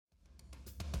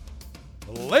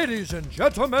Ladies and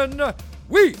gentlemen,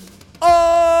 we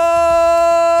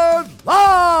are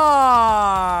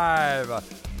live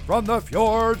from the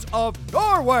fjords of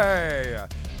Norway.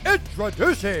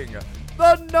 Introducing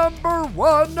the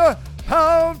 #1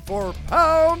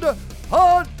 pound-for-pound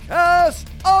podcast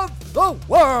of the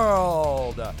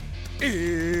world.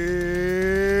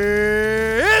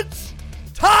 It's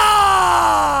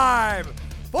time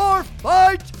for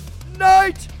Fight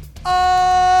Night Oslo!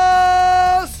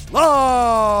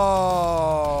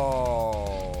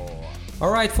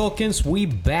 Alright, folkens, we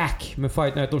back med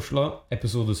Fight Night Oslo,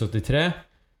 episode 73.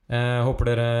 Håper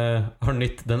dere har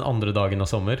nytt den andre dagen av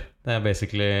sommer. Det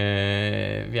basically,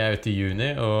 vi ute I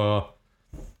juni, og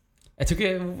jeg tror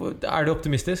ikke, det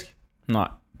optimistisk? Nei.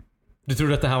 Du tror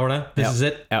dette her var det? This is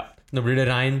it? Ja. Nå blir det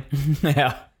regn.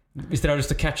 Ja. Hvis dere har lyst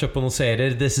til å catch up på noen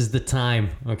serier, this is the time,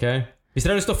 ok? Hvis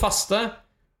dere har lyst til å faste,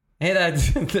 hey,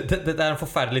 det en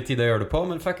forferdelig tid å gjøre det på,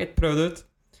 men fuck it, prøv det ut.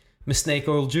 Med snake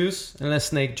oil juice, eller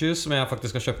snake juice, som jeg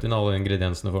faktisk har kjøpt inn alle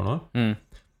ingrediensene for nå.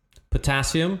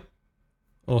 Potassium,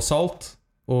 og salt,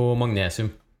 og magnesium.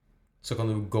 Så kan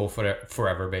du go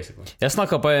forever, basically. Jeg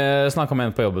snakket med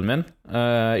en på jobben min,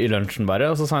 I lunsjen bare,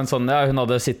 og så sa hun sånn, ja, hun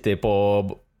hadde sittet på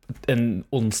en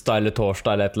onsdag eller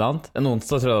torsdag eller et eller annet, en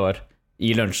onsdag tror jeg det var,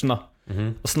 I lunsjen da,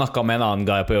 og snakket med en annen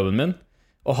guy på jobben min,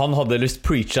 og han hadde lyst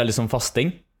preacha liksom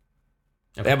fasting.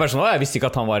 Okay. Jeg bare sånn, jeg visste ikke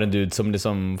at han var en dude som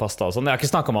liksom fastet og sånn. Jeg har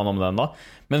ikke snakket med han om det enda.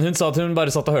 Men hun sa at hun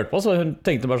bare satt og hørte på, så hun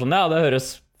tenkte bare sånn, ja, det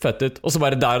høres fett ut. Og så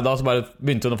bare der og da, så bare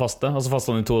begynte hun å faste, og så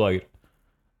fastet hun I 2 dager.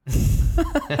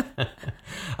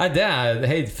 Nei, det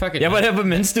hey, fuck it. Jeg bare,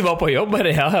 mens du var på jobb,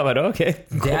 bare, ja, jeg bare, ok.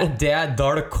 Da det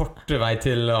korte vei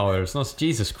til avgjørelsen, altså,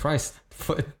 Jesus Christ.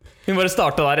 Hun bare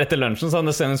startet der etter lunsjen, så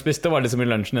det sen hun spiste var liksom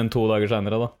I lunsjen 2 dager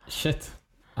senere da. Shit.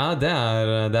 Ja,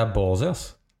 det ballsy,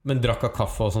 ass. Men drakk av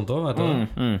kaffe og sånt også, vet du?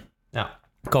 Ja.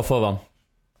 Kaffe og vann.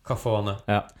 Kaffe og vann,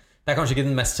 ja. Det kanskje ikke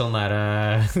den mest sånn der,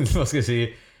 hva skal jeg si,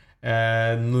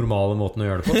 normale måten å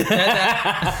gjøre det på.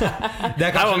 Det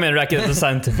kanskje... Hva mener du ikke dette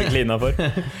scientific lina for?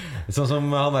 Sånn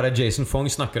som han der Jason Fong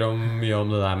snakker om mye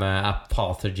om det der med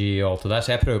apathy og alt det der,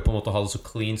 så jeg prøver på en måte å ha det så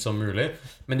clean som mulig.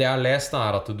 Men det jeg har lest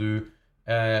at du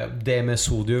det med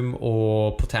sodium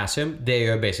og potassium, det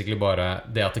gjør basically bare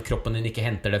det at kroppen din ikke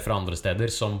henter det fra andre steder,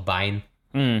 som bein.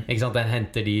 Ikke sant? Den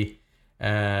henter de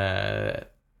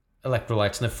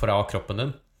electrolytesene fra kroppen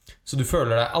din. Så du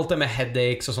føler deg, alt det med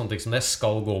headaches og sånne ting som det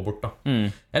skal gå bort da.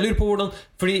 Jeg lurer på hvordan,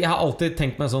 fordi jeg har alltid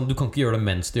tenkt meg sånn, du kan ikke gjøre det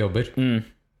mens du jobber.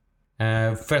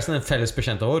 Forresten en felles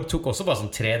bekjent av vår tok også bare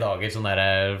sånn 3 dager sånn der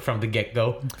from the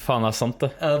get-go. Faen, det sant det.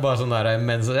 Bare sånn der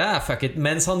fuck it,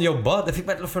 mens han jobbet. Det fikk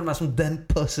meg til å føle meg som den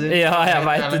pussy. Ja, jeg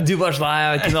vet, du bare sånn,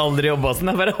 nei, jeg kunne aldri jobbe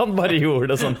sånn. Han bare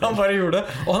gjorde det sånn. Han bare gjorde det,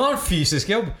 og han har en fysisk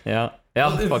jobb. Ja,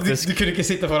 faktisk. Du kunne ikke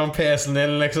sitte foran PC-en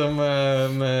din liksom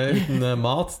uten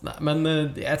mat. Nei, men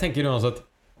jeg tenker uansett,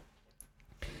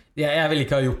 jeg vil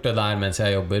ikke ha gjort det der mens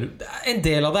jeg jobber. En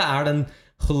del av det den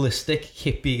holistic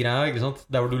hippie-greia, ikke sant?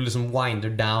 Der hvor du liksom winder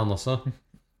down også.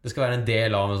 Det skal være en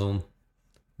del av en sånn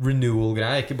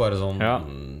renewal-greie, ikke bare sånn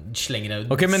slenger deg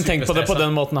ut. Ok, men tenk på det på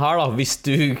den måten her da. Hvis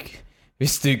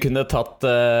du kunne tatt 2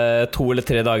 eller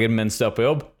 3 dager mens du på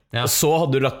jobb, og så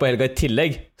hadde du lagt på helga I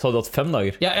tillegg, så hadde du hatt 5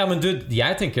 dager. Ja, men du,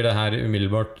 jeg tenker det her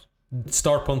umiddelbart.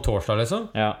 Start på en torsdag liksom.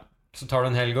 Så tar du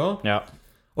en helg også.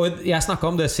 Og jeg snakket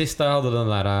om det sist da jeg hadde den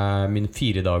der min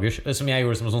 4 dagers, som jeg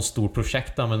gjorde som et sånt stort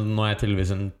prosjekt da, men nå jeg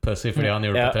tydeligvis en pussy fordi han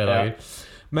gjorde det på 3 dager.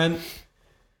 Men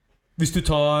hvis du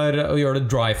tar og gjør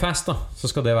det dry fast da, så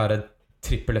skal det være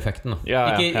trippeleffekten da.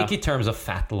 Ikke I terms of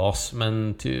fat loss,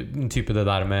 men type det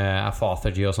der med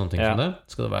apathy og sånne ting som det,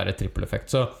 skal det være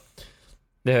trippeleffekt. Så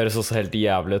det høres også helt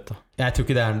jævlig ut da. Jeg tror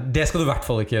ikke det skal du I hvert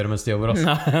fall ikke gjøre mens du jobber også.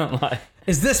 Nei.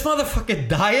 Is this motherfucker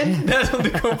dying? Det sånn du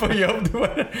kommer på jobb du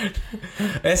bare...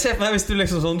 Jeg ser på meg hvis du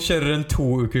liksom sånn kjører en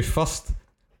 2 ukers fast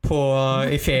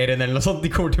I ferien eller noe sånt.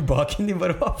 De kommer tilbake de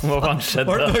bare, hva faen skjedde?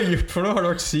 Hva har du gjort for noe? Har du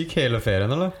vært syk hele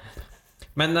ferien eller?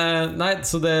 Men nei,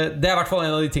 så det I hvert fall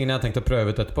en av de tingene jeg har tenkt å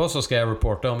prøve ut etterpå. Så skal jeg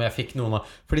rapporte om jeg fikk noen av,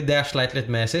 fordi det jeg sleit litt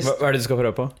med sist. Hva det du skal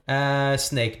prøve på?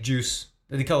 Snake juice.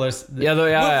 De kaller det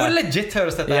Hvor legit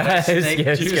høres dette? Jeg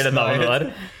husker det navnet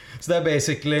der. Så det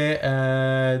basically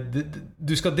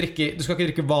du skal ikke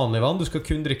drikke vanlig vann. Du skal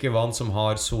kun drikke vann som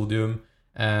har sodium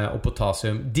og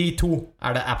potassium. De 2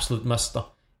 det absolutt must da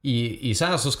I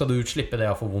seg. Så skal du slippe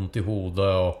det å få vondt I hodet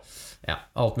og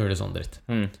alt mulig sånn dritt.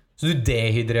 Så du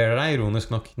dehydrerer deg ironisk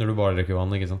nok når du bare drikker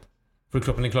vann, ikke sant? For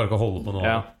kroppen din klarer ikke å holde på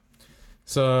noe.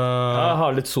 Så jeg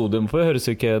har litt sodium på, det høres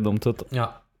jo ikke dumt ut.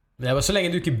 Så lenge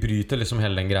du ikke bryter liksom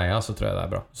hele den greia, så tror jeg det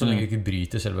bra. Så lenge du ikke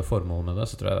bryter selve formålet med det,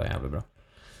 så tror jeg det jævlig bra.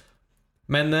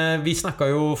 Men vi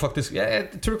snakket jo faktisk, jeg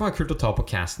tror det kan være kult å ta på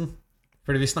casten.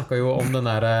 Fordi vi snakket jo om den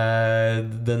der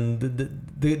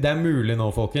det mulig nå,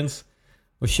 folkens,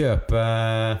 å kjøpe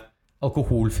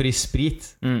alkoholfri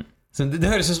sprit. Så det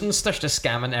høres ut som den største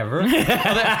scammen ever. Og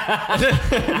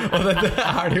det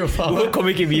det jo faen. Hvorfor kom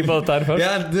ikke vi på dette her først?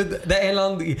 Ja, det en eller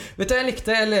annen. Vet du,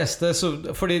 jeg leste så,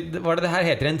 fordi, hva det her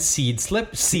heter? En seedlip?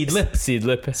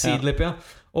 Seedlip, ja.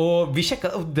 Og vi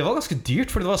sjekket, og det var ganske dyrt,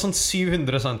 for det var sånn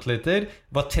 700 centiliter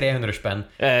var 300 spenn.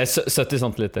 70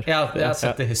 centiliter. Ja,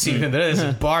 70, 700, det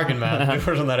sånn bargain, man. Du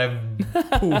får sånn der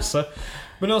pose.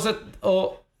 Men uansett,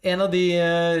 og en av de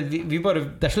vi bare,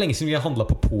 det så lenge siden vi har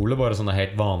handlet på polet, bare sånn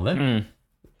helt vanlig.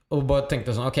 Og bare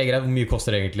tenkte sånn, ok, greit, hvor mye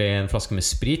koster egentlig en flaske med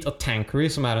sprit? Og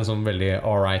Tanqueray, som en sånn veldig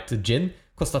alright gin,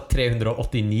 kostet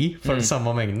 389 for den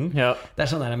samme mengden. Det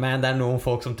sånn der, man, det noen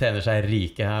folk som tjener seg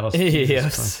rike her, altså.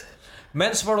 Yes.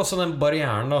 Men så var det også den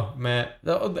barrieren da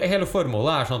hele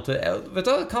formålet sånn at, vet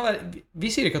du, kan være,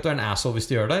 vi sier ikke at du en asshole hvis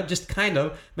du gjør det, just kind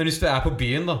of. Men hvis du på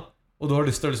byen da, og du har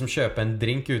lyst til å liksom kjøpe en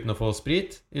drink uten å få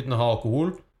sprit, uten å ha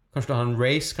alkohol, kanskje du har en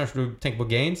race, kanskje du tenker på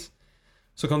gains,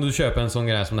 så kan du kjøpe en sånn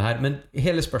greie som det her. Men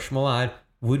hele spørsmålet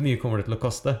hvor mye kommer det til å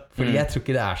koste? Fordi jeg tror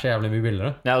ikke det så jævlig mye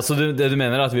billigere. Ja, så det du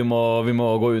mener at vi må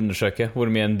gå og undersøke hvor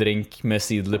mye en drink med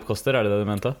seedlip koster? Det du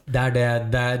mente? Det en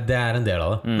del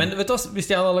av det. Men vet du, hvis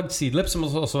jeg hadde lagd seedlip, så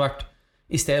måtte det også vært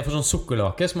i stedet for sånn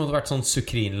sukkerlake, så måtte det vært sånn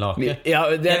sukrinlake. Ja,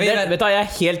 vet du, jeg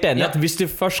helt enig at hvis du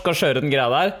først skal kjøre den greia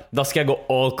der, da skal jeg gå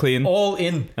all clean. All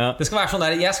in. Det skal være sånn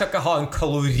der, jeg skal ikke ha en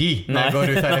kalori når jeg går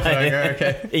ut herifra.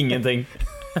 Okay? Ingenting.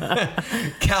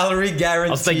 Calorie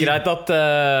guarantee. Altså det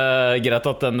greit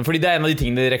at den, fordi det en av de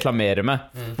tingene de reklamerer med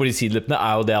for de seedlipene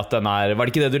jo det at den var det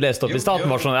ikke det du leste opp i stad?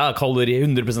 Den var sånn,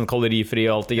 100% kalorifri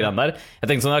og alt det greiene der. Jeg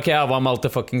tenkte sånn, ok, hva med alt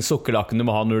det fucking sukkerlaken du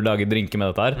må ha når du lager drinker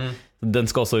med dette her? Den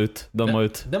skal også ut. Den må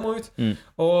ut. Den må ut.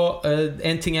 Og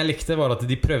en ting jeg likte var at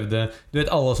de prøvde, du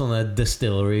vet alle sånne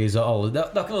distilleries og alle, det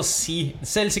ikke noe å si.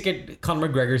 Selv sikkert Conor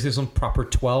McGregor sier sånn Proper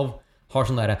 12 har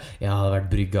sånn der, det har vært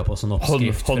brygga på sånn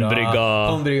oppskrift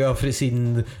håndbrygga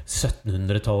siden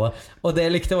 1700-tallet. Og det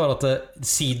jeg likte var at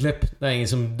seedlip, det ingen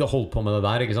som holdt på med det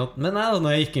der, ikke sant? Men når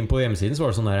jeg gikk inn på hjemmesiden så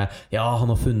var det sånn der, ja, han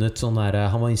har funnet sånn der,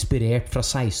 han var inspirert fra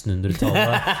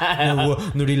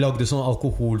 1600-tallet når de lagde sånn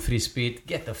alkoholfri sprit.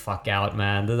 Get the fuck out,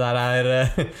 man. Det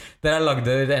der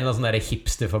lagde en eller annen sånn der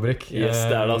hipsterfabrikk.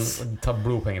 Yes, det det. Ta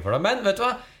blodpenger for det. Men vet du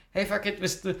hva? Hey, fuck it,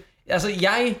 hvis du altså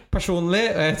jeg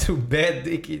personlig, og jeg tror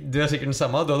du sikkert den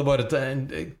samme, du hadde bare tatt en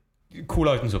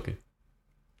cola uten sukker.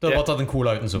 Du hadde bare tatt en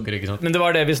cola uten sukker, ikke sant? Men det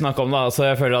var det vi snakket om da, altså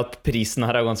jeg føler at prisen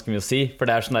her ganske mye å si. For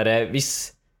det sånn der, hvis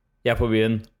jeg på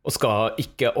byen og skal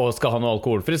ha noe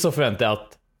alkoholfri, så forventer jeg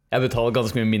at jeg betaler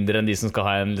ganske mye mindre enn de som skal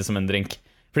ha en drink.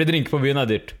 Fordi drinker på byen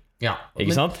dyrt. Ja,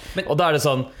 ikke sant? Og da det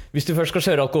sånn, hvis du først skal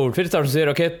kjøre alkoholfritt, så det sånn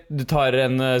sier, ok, du tar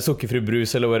en sukkerfri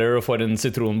brus eller whatever og får en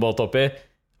sitronbåt oppi.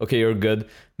 Ok, you're good.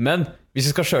 Men hvis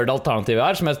du skal kjøre det alternativet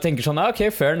her, som jeg tenker sånn, ok,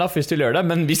 fair enough hvis du gjør det,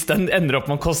 men hvis den ender opp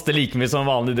med å koste like mye som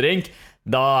en vanlig drink,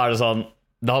 da det sånn,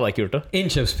 da hadde jeg ikke gjort det.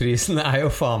 Innkjøpsprisen jo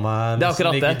faen meg det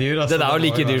akkurat like dyr. Altså, det jo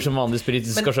like dyr som vanlig sprit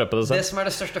hvis du skal kjøpe det selv. Det som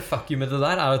det største fuck you med det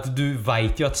der, at du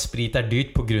vet jo at sprit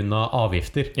dyrt på grunn av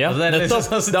avgifter. Ja, altså,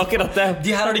 nettopp. Det akkurat det.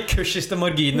 De her har de kursiste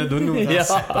marginene du noen har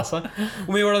sett, altså.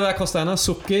 Hvor mye var det der kostet henne?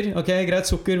 Sukker, ok, greit,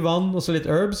 sukker, vann og så litt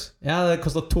herbs. Ja, det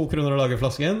kostet 2 kroner å lage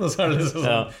flasken, og så det liksom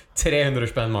sånn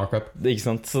 300 spenn markup. Ikke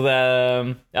sant, så det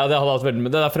hadde hatt veldig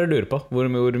mye. Det derfor jeg lurer på hvor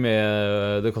mye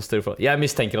det koster. Jeg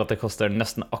mistenker at det koster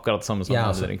nesten akkurat det samme som en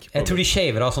drink. Jeg tror de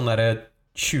shaver av sånn der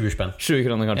 20 spenn. 20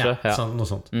 kroner kanskje? Ja, sånn, noe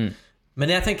sånt. Men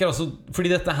jeg tenker også,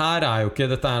 fordi dette her jo ikke,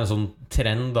 dette en sånn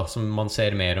trend da, som man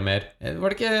ser mer og mer.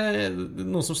 Var det ikke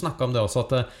noen som snakket om det også,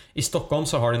 at i Stockholm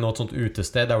så har de nå et sånt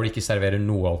utested der hvor de ikke serverer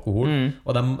noe alkohol,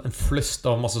 og det en flust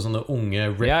av masse sånne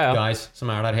unge ripped guys som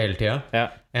der hele tiden.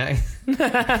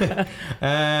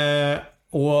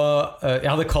 Og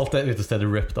jeg hadde kalt det utestedet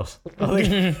ripped, altså.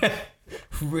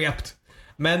 Ripped.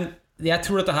 Men jeg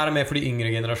tror dette her mer for de yngre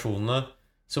generasjonene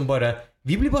som bare,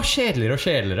 vi blir bare kjedeligere og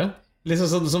kjedeligere. Liksom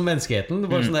sånn som menneskeheten. Det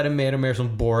var sånn der mer og mer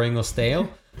sånn boring og stale.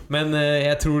 Men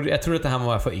jeg tror dette her må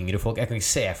være for yngre folk. Jeg kan ikke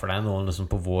se for deg noen liksom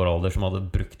på vår alder som hadde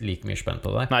brukt like mye spenn på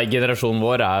det. Nei, generasjonen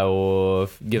vår jo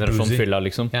generasjon fylla,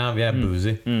 liksom. Ja, vi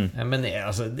boozy. Men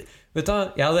altså, vet du,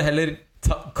 jeg hadde heller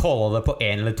kalla det på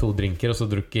 1 eller 2 drinker og så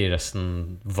drukker resten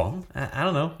vann. I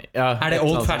don't know. Ja, det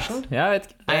old fashioned? Jeg vet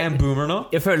ikke. En boomer nå?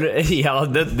 Jeg føler, ja,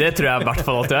 det tror jeg i hvert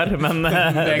fall at du men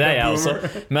det jeg også.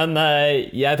 Men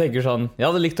jeg tenker sånn, jeg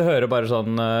hadde likt å høre bare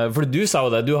sånn, for du sa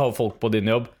jo det, du har folk på din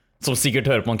jobb som sikkert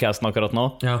hører på podcasten akkurat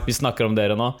nå. Vi snakker om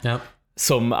dere nå.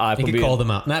 Som på byen. Ikke call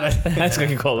them out. Nei, jeg skal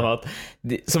ikke call them out.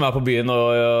 Som på byen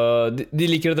og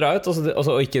de liker å dra ut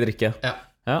og ikke drikke. Ja.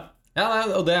 Ja,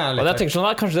 og det litt... Og jeg tenker sånn,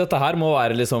 kanskje dette her må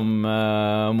være liksom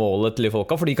målet til de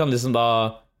folka, for de kan liksom da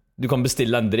du kan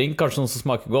bestille en drink, kanskje noe som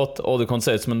smaker godt, og du kan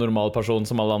se ut som en normal person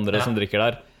som alle andre som drikker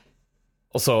der,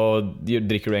 og så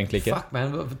drikker du egentlig ikke. Fuck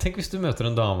man, tenk hvis du møter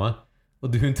en dame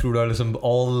og hun tror du liksom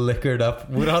all liquored up.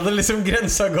 Hvor hadde liksom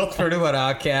grensa gått før du bare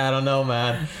ok, I don't know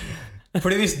man.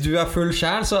 Fordi hvis du full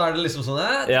selv, så det liksom sånn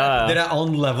dere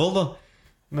on level da.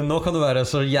 Men nå kan du være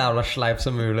så jævla sleip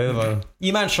som mulig.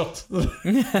 Gi meg en shot.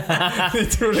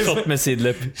 Liksom, shot med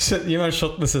sidlip. Gi meg en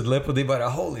shot med sidlip. Og de bare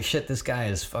holy shit, this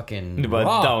guy is fucking du bare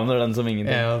downer den som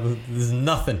ingenting. This is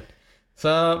nothing.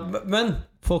 Så, men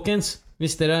folkens,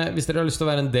 hvis dere har lyst til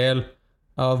å være en del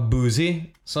av Boozy,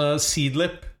 så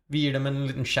sidlip, vi gir dem en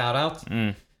liten shout-out.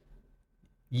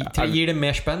 Gir dem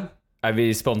mer spenn.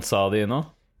 Vi sponset av de nå?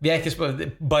 Vi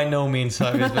ikke by no means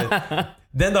har vi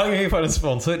den dagen vi får en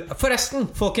sponsor. Forresten,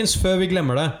 folkens, før vi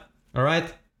glemmer det. All right?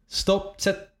 Stopp,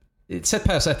 sett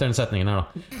pause etter den setningen her da.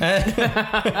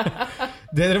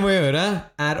 Det dere må gjøre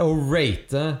å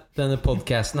rate denne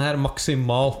podcasten her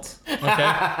maksimalt.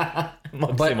 Okay?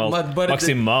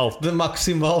 Maksimalt.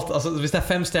 Maksimalt. Altså, hvis det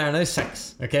 5 stjerner, 6.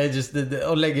 Okay?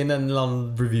 Og legge inn en eller annen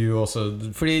review også.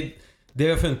 Fordi det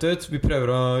vi har funnet ut, vi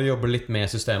prøver å jobbe litt med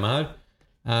systemet her,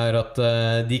 at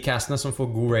de castene som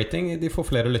får god rating, de får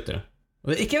flere lyttere.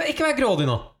 Ikke vær grådig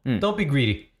nå. Don't be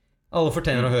greedy. Alle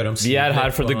fortjener å høre om vi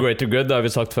her for the greater good, det har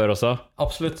vi sagt før også.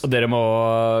 Absolutt. Og dere må,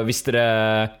 hvis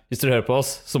dere hører på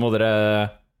oss, så må dere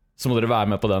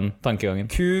være med på den tankegangen.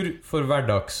 Kur for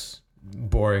hverdags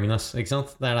boringness, ikke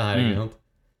sant? Det det her, ikke sant?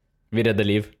 Vi redder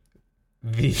liv.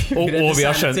 Vi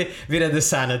redder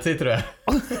sanity, tror jeg.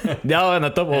 Ja,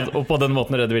 nettopp. Og på den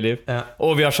måten redder vi liv.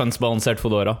 Og vi har skjønnsbalansert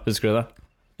Fodora, husker du det?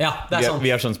 Ja, det sant.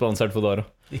 Vi har skjønnsbalansert Fodora.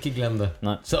 Ikke glem det.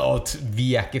 Nei. Så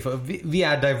vi ikke vi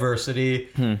diversity,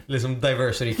 liksom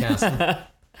diversity-casten.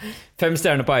 5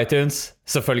 stjerner på iTunes,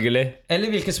 selvfølgelig.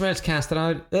 Eller hvilken som helst caster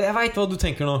har. Jeg vet hva du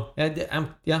tenker nå.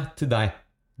 Til deg.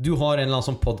 Du har en eller annen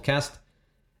sånn podcast.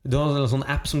 Du har en sånn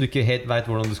app som du ikke helt vet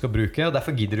hvordan du skal bruke, og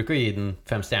derfor gidder du ikke å gi den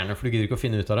 5 stjerner, for du gidder ikke å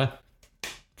finne ut av det.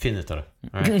 Finn ut av det.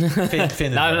 Right? Finn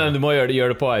ut av det. Nei, du må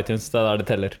gjøre det på iTunes, det der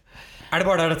det teller. Det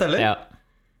bare der det teller? Ja.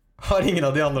 Har ingen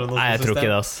av de andre noe? Nei, jeg tror ikke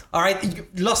det, ass. Alright,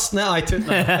 last ned iTunes.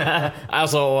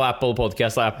 Altså, og Apple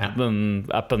Podcast,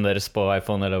 appen deres på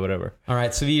iPhone eller whatever.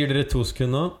 Alright, så vi gir dere 2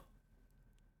 sekunder.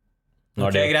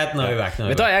 Ok, greit, nå vi vekk.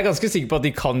 Vet du, jeg ganske sikker på at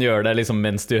de kan gjøre det liksom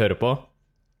mens de hører på.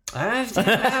 Jeg vet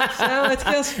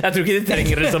ikke, altså. Jeg tror ikke de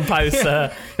trenger liksom pause. Jeg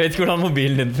vet ikke hvordan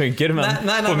mobilen din funker, men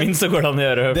på min så går det an å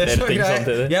gjøre flere ting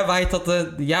samtidig. Jeg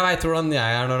vet hvordan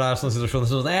jeg når det sånne situasjoner,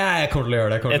 så jeg kommer til å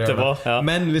gjøre det, etterpå, ja.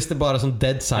 Men hvis det bare sånn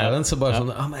dead silence, så bare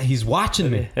sånn he's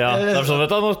watching me. Ja, det sånn,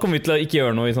 vet du, nå kommer vi til å ikke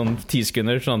gjøre noe i sånn 10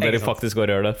 sekunder, sånn at dere faktisk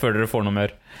går og gjør det før dere får noe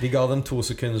mer. De ga dem 2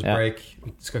 sekunders break.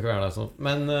 Det skal ikke være det sånn.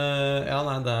 Men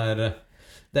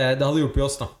det hadde hjulpet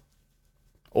oss da.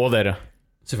 Og dere.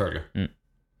 Selvfølgelig.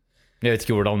 Jeg vet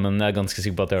ikke hvordan, men jeg er ganske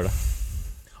sikker på at jeg gjør det.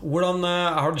 Hvordan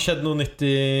har det skjedd noe nytt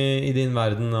i din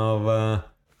verden av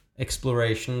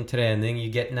exploration, trening,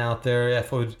 you getting out there? Jeg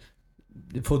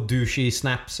får douchey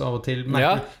snaps av og til.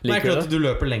 Merker du at du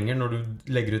løper lenger når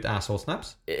du legger ut asshole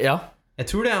snaps? Ja.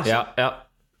 Jeg tror det, altså. Ja.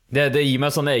 Det gir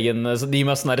meg sånn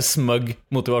sånn der smug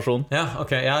motivasjon. Ja,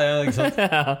 ok, ikke sant?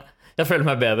 Jeg føler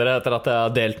meg bedre etter at jeg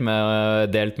har delt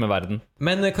med verden.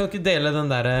 Men kan du ikke dele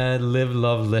den der live,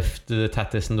 love, lift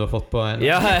tattisen du har fått på?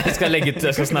 Ja, jeg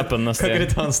skal snappe den neste. Kan ikke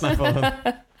du ta en snap av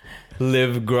den?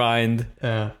 Live, grind.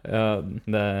 Ja,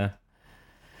 det...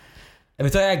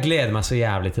 Jeg gleder meg så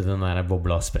jævlig til den der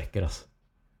bobla sprekker, altså.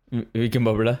 Hvilken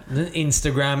boble? Den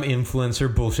Instagram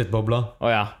influencer bullshit-bobla.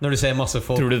 Ja. Når du ser masse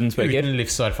folk uten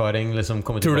livserfaring liksom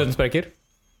komme tilbake. Tror du den sprekker?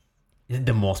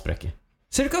 Det må sprekke.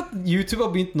 Ser du ikke at YouTube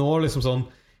har begynt nå liksom sånn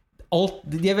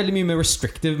de veldig mye mer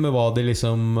restrictive med hva de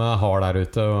liksom har der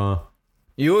ute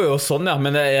Jo, sånn ja.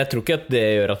 Men jeg tror ikke at det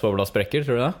gjør at bobla sprekker.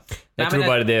 Tror du det? Jeg tror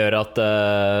bare det gjør at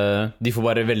de får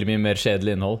bare veldig mye mer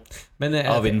kjedelig innhold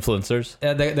av influencers.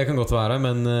 Det kan godt være.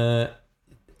 Men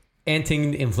en ting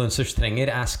influencers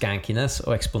trenger skankiness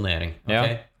og eksponering,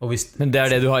 okay? Men det er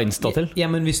det du har Insta til? Ja,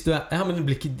 men hvis du men det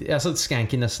blir ikke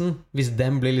skankinessen, hvis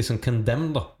den blir liksom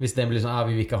condemned da. Hvis den blir sånn,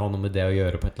 vi vil ikke ha noe med det å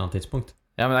gjøre på et eller annet tidspunkt.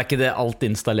 Ja, men er ikke det alt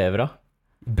Insta lever av?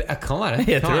 Kan være.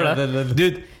 Jeg tror det.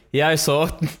 Dude, jeg så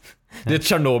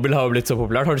Chernobyl har jo blitt så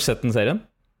populært. Har du sett den serien?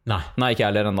 Nei, ikke jeg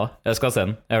heller enda. Jeg skal se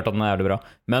den, jeg har hørt at den er jævlig bra.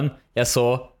 Men jeg så,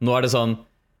 nå er det sånn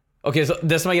ok, så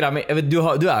det som er greia med du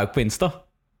er jo ikke på Insta.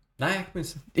 Nei, ikke på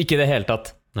Insta. Ikke det hele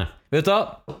tatt. Nei. Vet du hva?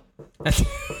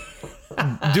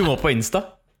 Du må på Insta.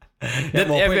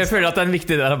 Jeg føler at det en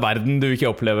viktig del av verden du ikke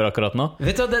opplever akkurat nå.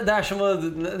 Vet du, det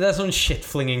er sånn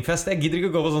shitflinging-fest. Jeg gidder ikke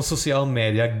å gå på sånn sosial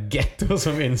media-getto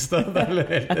som Insta. Det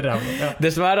helt rævlig.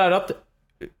 Det som er at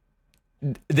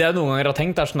det jeg noen ganger har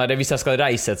tenkt sånn der, hvis jeg skal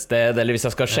reise et sted, eller hvis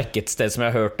jeg skal sjekke et sted som jeg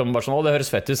har hørt om, bare sånn, det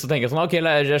høres fett ut, så tenker jeg sånn, ok,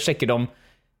 jeg sjekker om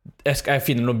jeg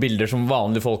finner noen bilder som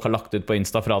vanlige folk har lagt ut på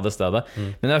Insta fra det stedet.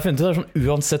 Men jeg har funnet ut sånn,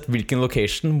 uansett hvilken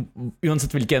location,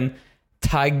 uansett hvilken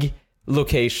tag,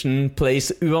 location,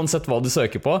 place, uansett hva du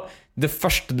søker på, det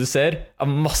første du ser er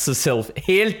masse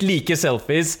helt like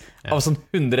selfies av sånn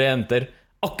 100 jenter,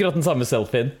 akkurat den samme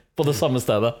selfien på det samme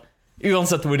stedet.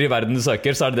 Uansett hvor i verden du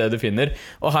søker, så er det det du finner.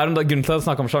 Og her om dagen, grunnen til at jeg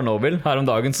snakker om Chernobyl, her om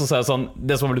dagen så ser jeg sånn,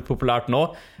 det som har blitt populært nå,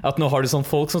 at nå har du sånn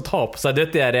folk som tar på seg det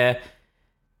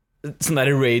sånn der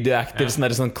radioactive,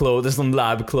 sånn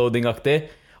lab clothing-aktig.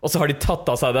 Og så har de tatt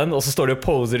av seg den, og så står de og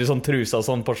poser i sånn trusa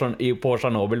sånn på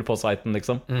Chernobyl på siten,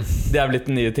 liksom. Det er blitt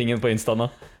den nye tingen på Insta nå.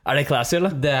 Er det classy,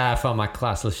 eller? Det er faen meg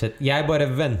classy shit. Jeg bare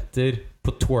venter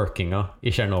på twerkinga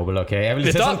i Chernobyl, ok? Jeg vil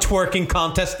se sånn twerking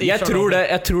contest i Chernobyl.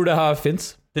 Jeg tror det her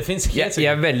finnes. Det finnes helt sikkert.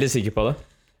 Jeg er veldig sikker på det.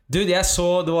 Dude, jeg så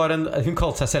hun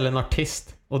kalte seg selv en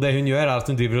artist. Og det hun gjør er at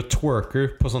hun driver og twerker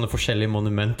på sånne forskjellige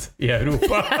monument i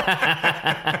Europa.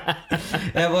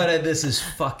 Jeg bare, this is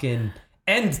fucking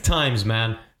end times,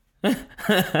 man.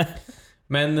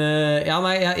 Men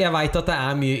jeg vet at det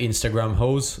er mye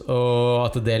Instagram-hoes, og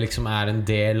at det liksom er en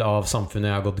del av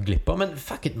samfunnet jeg har gått glipp av. Men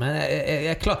fuck it, man.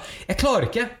 Jeg klarer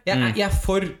ikke.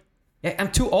 I'm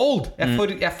too old.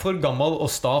 Jeg er for gammel og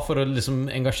sta for å liksom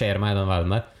engasjere meg i den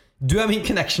verden der. Du er min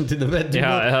connection til det.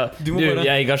 Jeg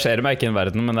engasjerer meg ikke i en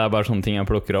verden, men det er bare sånne ting jeg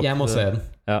plukker opp. Jeg må se den.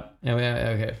 Ja.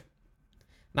 Okay.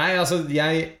 Nei, altså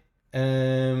jeg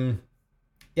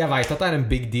vet at det er en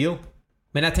big deal,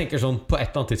 men jeg tenker sånn, på et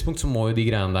eller annet tidspunkt så må jo de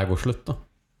greiene der gå slutt da.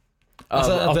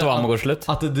 Altså, at hva må gå slutt?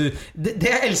 Det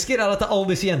jeg elsker er at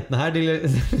alle disse jentene her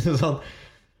sånn,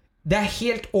 det er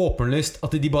helt åpenlyst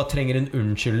at de bare trenger en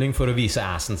unnskyldning for å vise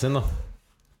assen sin da.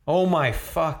 Oh my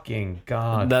fucking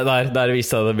god. Der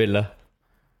viste jeg det bildet.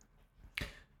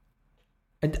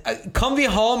 Kan vi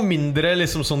ha mindre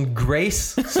liksom sånn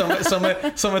grace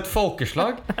som et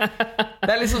folkeslag? Det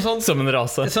er liksom sånn Som en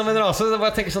rase. Jeg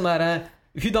bare tenker sånn der,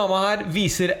 hun dama her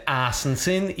viser assen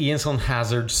sin i en sånn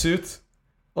hazard suit.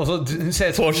 Og så hun ser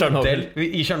ut som en modell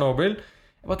i Chernobyl.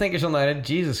 Jeg bare tenker sånn der,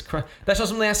 Jesus Christ. Det er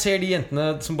sånn som når jeg ser de jentene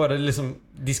som bare liksom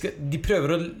de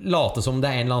prøver å late som det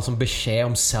er en eller annen sånn beskjed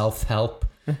om self-help.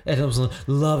 Sånn,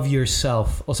 love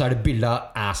yourself. Og så er det bildet av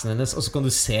assen hennes, og så kan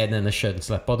du se denne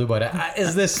skjønnsleppa, og du bare,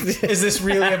 is this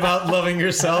really about loving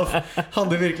yourself?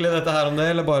 Handler virkelig dette her om det,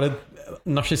 eller bare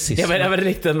narsissisme? Jeg bare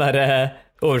likte den der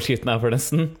overskriften her for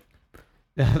nesten.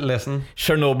 Ja, les den.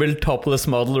 Chernobyl topless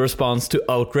model responds to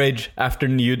outrage after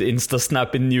nude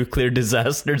Insta-snap in nuclear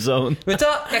disaster zone. Vet du,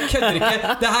 jeg kødder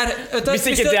ikke hvis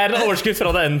ikke det er en overskrift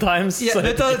fra The End Times ja,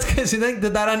 vet du, skal jeg si det?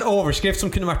 Det der er en overskrift som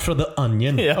kunne vært fra The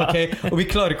Onion, okay? Og vi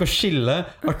klarer ikke å skille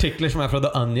artikler som er fra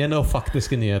The Onion og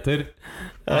faktiske nyheter.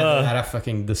 Nei, det her er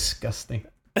fucking disgusting.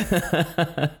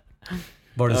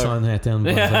 Hva det sa hun het igjen?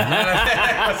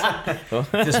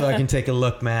 Just so I can take a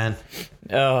look, man.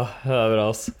 Ja, det er bra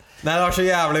ass. Nei, det var så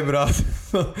jævlig bra.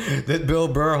 Bill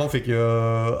Burr, han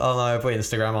er jo på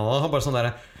Instagram, han bare sånn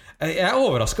der, jeg er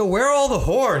overrasket, where are all the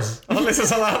whores? Han liksom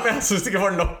sånn, jeg synes det ikke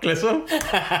var nok liksom.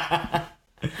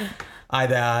 Nei,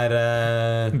 det er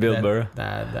Bill Burr. Det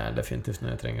er definitivt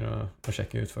noe jeg trenger å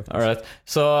sjekke ut faktisk. Alright,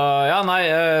 så ja, nei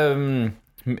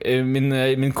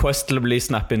min quest til å bli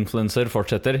Snap-influencer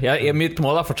fortsetter. Mitt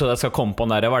mål er fortsatt at jeg skal komme på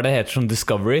den der, hva er det heter, sånn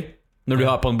Discovery. Når du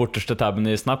har på den borterste tabben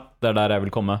i Snap, det er der jeg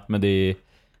vil komme med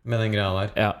den greia der.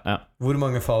 Ja. Hvor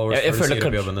mange followers får du sier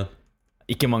opp jobben din?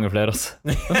 Ikke mange flere, altså.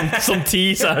 Som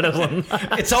 10 så er det sånn.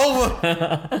 It's over!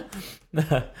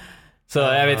 Så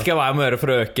jeg vet ikke hva jeg må gjøre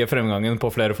for å øke fremgangen på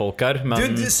flere folk her,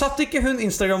 men... Du satt ikke hun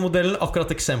Instagram-modellen akkurat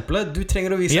eksempelet? Du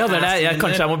trenger å vise ja, det er det.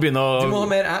 Kanskje jeg må begynne å... Du må ha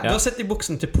mer Du har sett i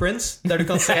buksen til Prince, der du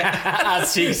kan se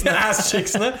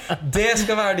ass-cheeksene. Det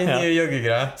skal være din nye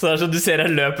joggegreie. Så det er sånn, du ser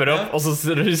jeg løper opp, og så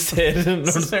ser du når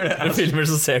du filmer,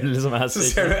 så ser du liksom ass-cheeksene.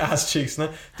 Så ser du ass-cheeksene.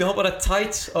 Du har bare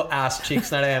tights, og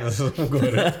ass-cheeksene er det eneste som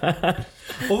går ut.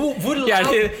 Og hvor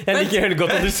loud... Jeg liker helt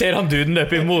godt at du ser han duden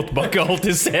løpe i motbakke og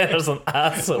alltid ser sånn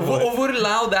ass. Og hvor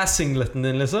loud er singleten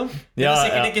din, liksom? Den er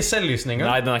sikkert ikke selvlysninger.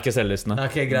 Nei, den er ikke selvlysende.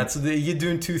 Ok, greit, så you're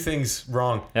doing two things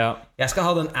wrong. Ja. Jeg skal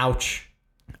ha den ouch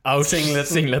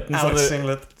singleten ouch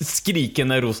singlet.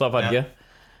 Skrikende rosa farge.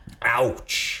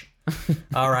 Ouch.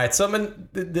 Alright, så men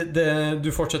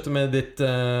du fortsetter med ditt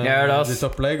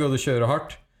opplegg, og du kjører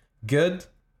hardt. Good.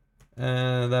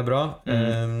 Det er bra.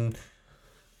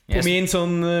 På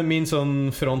min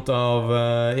sånn front av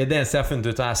det eneste jeg har funnet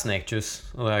ut snake juice.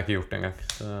 Og det har jeg ikke gjort engang.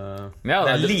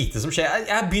 Det lite som skjer.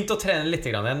 Jeg har begynt å trene litt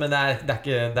igjen, men det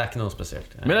er ikke noe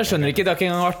spesielt. Men jeg skjønner ikke, det har ikke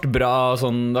engang vært bra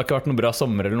sånn, det har ikke vært noe bra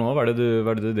sommer eller noe. Hva er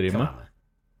det du driver med?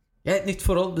 Et nytt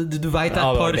forhold. Du vet det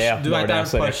er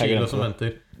et par kilo som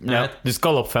venter. Ja, du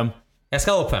skal opp 5. Jeg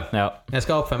skal opp 5. Ja.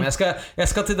 Jeg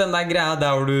skal til den der greia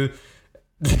der hvor du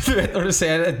vet når du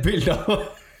ser et bilde av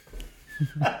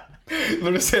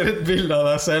når du ser et bilde av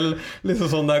deg selv liksom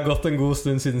sånn det har gått en god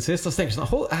stund siden sist, og så tenker du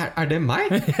sånn, er det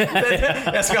meg?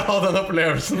 Jeg skal ha den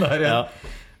opplevelsen der igjen. Ja.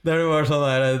 Der du var sånn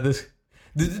der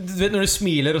du vet når du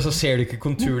smiler, og så ser du ikke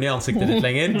konturen i ansiktet ditt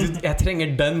lenger. Jeg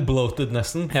trenger den bloated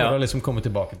nesten for å liksom komme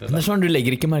tilbake til det. Det er sånn, du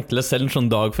legger ikke merke til det selv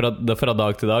sånn dag fra dag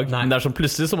til dag. Nei. Men det er sånn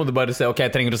plutselig så må du bare se, ok,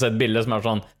 jeg trenger å se et bilde som er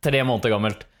sånn 3 måneder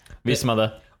gammelt. Vis meg det.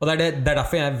 Og det er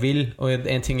derfor jeg vil. Og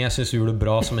en ting jeg synes vi gjorde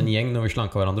bra som en gjeng når vi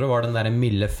slanket hverandre, var den der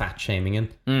milde fat-shamingen.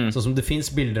 Sånn som det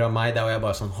finnes bilder av meg der hvor jeg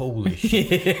bare sånn, holy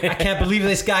shit, I can't believe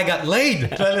this guy got laid.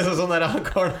 Det er liksom sånn der, han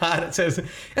karen her jeg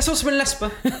så ut som en lesbe.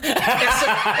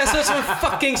 Jeg så ut som en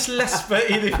fuckings lesbe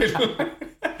i de bildene.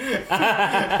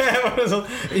 Jeg var sånn,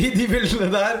 i de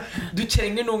bildene der du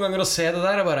trenger noen ganger å se det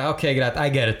der. Jeg bare, ok, greit, I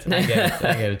get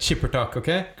it. Chipper-talk, ok?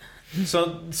 Så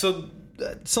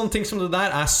sånne ting som det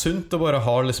der sunt å bare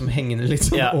ha liksom hengende litt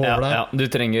sånn over deg. Ja, du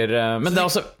trenger men det er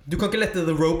også, du kan ikke lette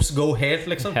the ropes go helt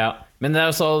liksom. Ja, men det er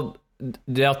også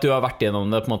det at du har vært gjennom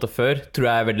det på en måte før, tror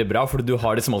jeg er veldig bra, for du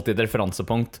har liksom alltid et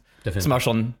referansepunkt som er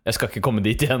sånn, jeg skal ikke komme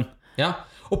dit igjen. Ja,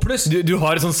 og pluss du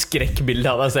har et sånn skrekkbilde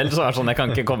av deg selv som er sånn, jeg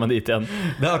kan ikke komme dit igjen.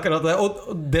 Det er akkurat det,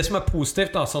 og det som er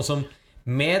positivt da, sånn som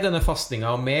med denne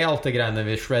fastinga og med alt det greiene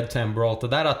ved shred timber og alt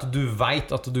det der, at du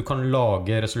vet at du kan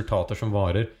lage resultater som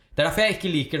varer. Det er derfor jeg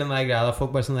ikke liker den der greia der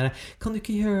folk bare sånn der, kan du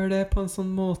ikke gjøre det på en sånn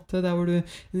måte der hvor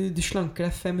du slanker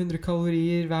deg 500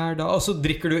 kalorier hver dag, og så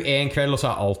drikker du en kveld og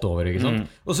så er alt over, ikke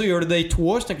sant? Og så gjør du det i 2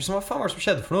 år, så tenker du sånn, hva faen var det som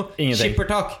skjedde for noe? Ingenting.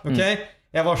 Skippertak, ok?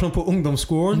 Jeg var sånn på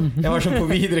ungdomsskolen, jeg var sånn på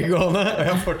videregående, og jeg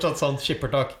har fortsatt sånn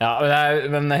skippertak. Ja,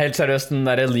 men helt seriøst, den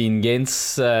der lean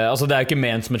gains, altså det er jo ikke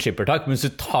ment som et skippertak, men hvis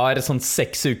du tar sånn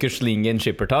 6 ukers lean gain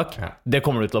skippertak, det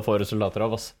kommer du til å få resultater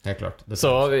av, altså. Helt klart.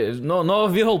 Så nå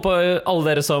vi holder på, alle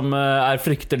dere som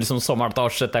frykter liksom sommeren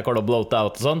til årset, jeg kommer til å bloat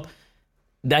out og sånn.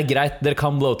 Det er greit, dere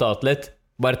kan bloat out litt.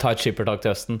 Bare ta et skippertak til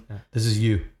høsten. This is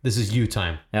you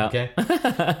time. Okay?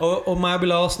 og meg og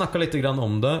Bilal snakket litt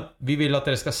om det. Vi vil at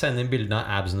dere skal sende inn bildene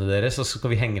av absene deres, og så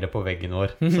skal vi henge det på veggen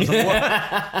vår.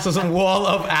 Sånn som wall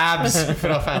of abs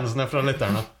fra fansene, fra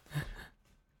lytterne.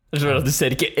 Du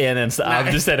ser ikke en eneste ab,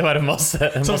 du ser bare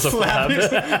masse masse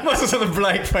sånne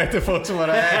blackfighter-folk som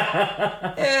bare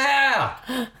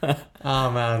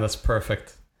man, that's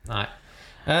perfect.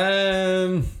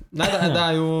 Nei, det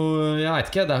er jo, jeg vet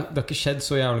ikke, det har ikke skjedd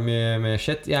så jævlig mye med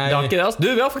shit. Det har ikke det, altså.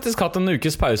 Vi har faktisk hatt en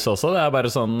ukes pause også. Det er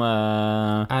bare sånn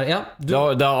det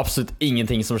er absolutt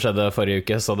ingenting som skjedde forrige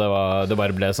uke, så det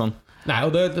bare ble sånn. Nei,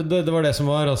 og det var det som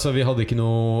var. Altså, vi hadde ikke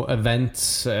noe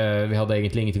events, vi hadde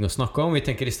egentlig ingenting å snakke om. Vi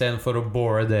tenker i stedet for å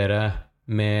bore dere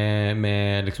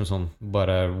med liksom sånn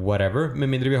bare whatever, med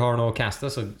mindre vi har noe å caste,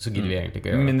 så gidder vi egentlig ikke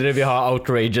å gjøre det. Mindre vi har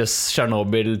outrageous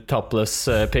Chernobyl topless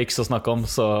pics å snakke om,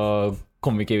 så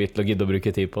kommer vi ikke til å gidde å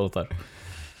bruke tid på dette her.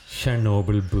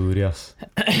 Chernobyl booty, ass.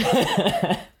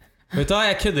 Vet du hva,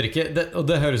 jeg kødder ikke og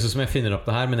det høres ut som jeg finner opp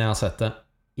det her, men jeg har sett det.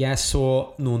 Jeg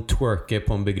så noen twerke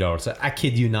på en begravelse. I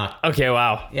kid you not. Ok,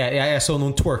 wow. Jeg så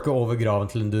noen twerke over graven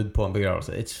til en dude på en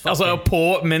begravelse. Altså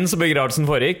mens begravelsen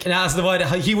foregikk? Nei, altså det var,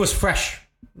 he was fresh.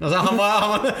 Altså, han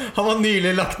var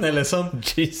nylig lagt ned liksom.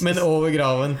 Jesus. Men over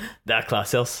graven. Det er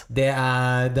classy, ass. Det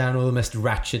er noe av det mest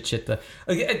ratchet shit.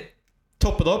 Okay,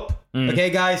 topp det opp. Ok,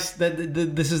 guys,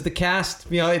 this is the cast.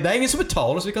 Det er ingen som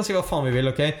betaler, så vi kan si hva faen vi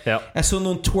vil, ok? Ja. Jeg så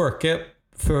noen twerke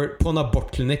på en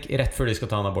abortklinikk rett før de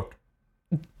skal ta en abort.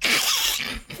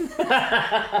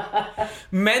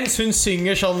 Mens hun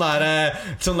synger sånn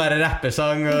der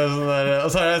rappesang og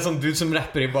så er det en sånn dude som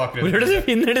rapper i bakgrunnen. Hvor er det du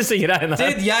finner disse greiene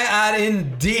her? Dude, jeg er in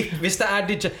deep. Hvis det er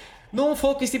DJ noen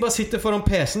folk, hvis de bare sitter foran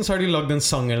PC-en, så har de lagd en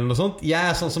sang eller noe sånt.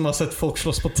 Jeg er sånn som har sett folk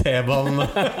slåss på T-banen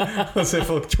og ser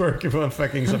folk twerke på en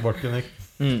fuckings abortklinikk.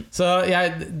 Så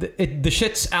the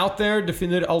shit's out there. Du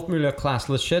finner alt mulig av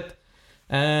classless shit.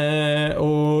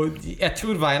 Og jeg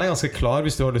tror veien er ganske klar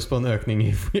hvis du har lyst på en økning i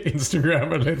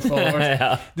Instagram eller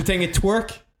followers. Du trenger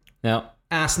twerk.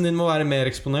 Assen din må være mer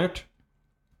eksponert.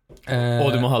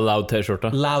 Og du må ha loud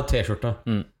t-skjorta. Loud t-skjorta.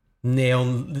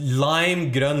 Neon lime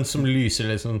grønn som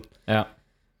lyser liksom.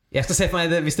 Jeg skal se for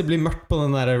meg det, hvis det blir mørkt på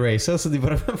den der racet, så de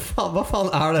bare, hva faen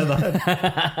er det der?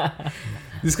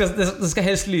 Det skal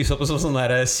helst lyse opp som sånn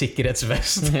der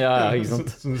sikkerhetsvest. Ikke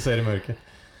sant? Som du ser i mørket.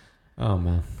 Oh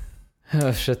man.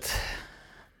 Shit.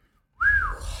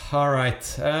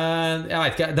 Alright. Jeg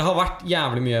vet ikke. Det har vært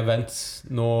jævlig mye events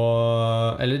nå.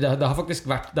 Eller det har faktisk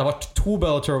vært. Det har vært 2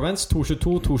 Bellator events,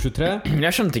 222, 223.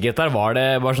 Jeg skjønte ikke dette. Var det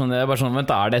bare sånn,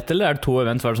 vent, er det ett eller er det 2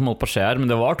 events? Hva er det som holdt på å skje her? Men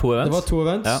det var 2 events. Det var 2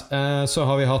 events. Så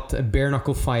har vi hatt bare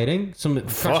knuckle fighting, som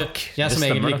kanskje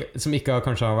som ikke har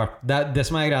kanskje har vært det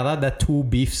som greia der, det 2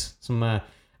 beefs som har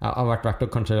vært verdt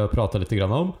å kanskje prate litt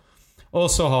grann om. Og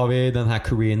så har vi den her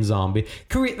Korean Zombie.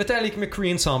 Vet du jeg liker med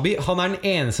Korean Zombie? Han den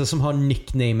eneste som har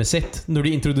nicknamet sitt. Når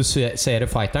de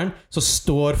introduserer fighteren, så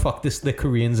står faktisk The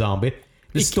Korean Zombie.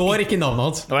 Det står ikke navnet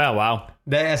hans. Wow.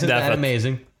 Jeg synes det er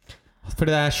amazing. For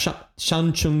det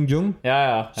Shan Chung-jung.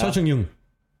 Shan Chung-jung.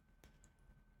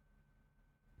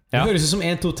 Det høres ut som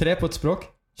 1, 2, 3 på et språk.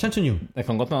 Shan Chung-jung. Det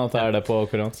kan godt hende at det er det på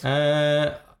koreansk.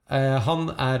 Han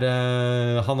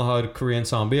har Korean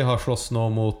Zombie. Har slåss nå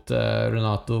mot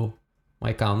Renato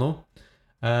Maikano.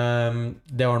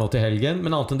 Det var nå til helgen.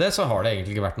 Men annet enn det så har det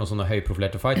egentlig ikke vært noen sånne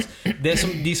høyprofilerte fights.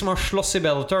 De som har slåss i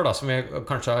Bellator da, som jeg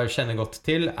kanskje kjenner godt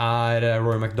til, er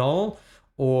Rory McDonald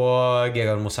og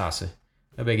Gegard Mousasi.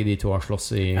 Begge de to har slåss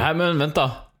i... Nei, men vent da.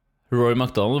 Rory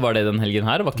McDonald, var det den helgen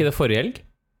her? Var ikke det forrige helg?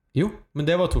 Jo, men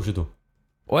det var 222.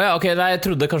 Ok, nei, jeg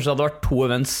trodde kanskje det hadde vært 2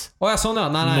 events sånn, ja.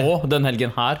 Nei. Nå, den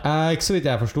helgen her. Ikke så vidt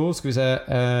jeg forstod. Skal vi se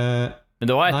Men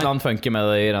det var et eller annet funky med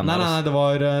det i rennet. Nei,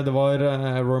 det var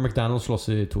Rory McDonald slåss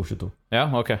i 222. Ja,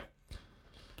 ok.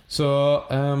 Så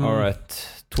Alright.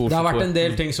 Det har vært en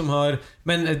del ting som har...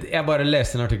 Men jeg bare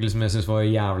leste en artikkel som jeg synes var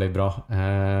jævlig bra.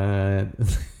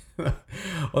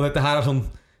 Og dette her er sånn...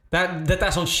 Dette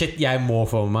er sånn shit jeg må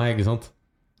få med meg, ikke sant?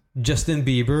 Justin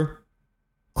Bieber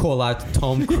call out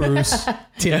Tom Cruise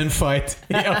til en fight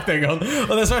i Octagon.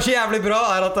 Og det som er så jævlig bra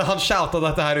er at han shoutet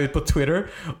dette her ut på Twitter.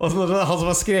 Og så han som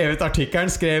har skrevet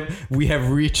artikkelen skrev "We have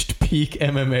reached peak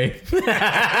MMA".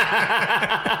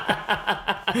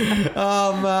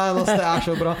 Man, altså, det er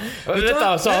så bra. Vet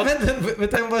du,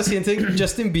 jeg må bare si en ting.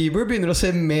 Justin Bieber begynner å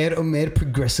se mer og mer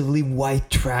progressively white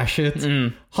trash ut.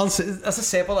 Altså,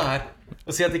 se på det her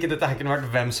og si at ikke dette her kunne vært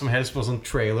hvem som helst på sånn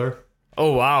trailer.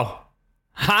 Oh, wow.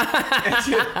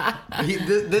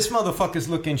 This motherfucker's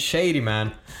looking shady,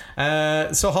 man.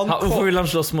 Hvorfor vil han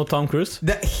slåss mot Tom Cruise?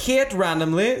 Helt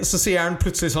randomly så sier han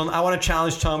plutselig sånn I want to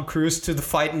challenge Tom Cruise to the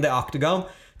fight in the Octagon.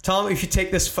 Tom, if you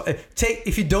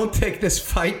don't take this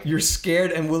fight, you're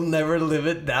scared and will never live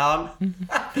it down.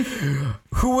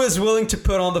 Who is willing to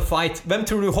put on the fight? Hvem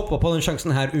tror du hopper på den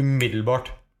sjansen her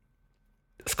umiddelbart?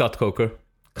 Scott Coker.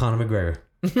 Conor McGregor.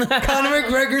 Conor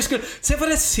McGregor skulle... Se på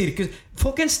det sirkus.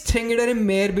 Folkens, trenger dere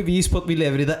mer bevis på at vi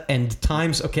lever i the end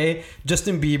times, ok?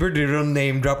 Justin Bieber driver og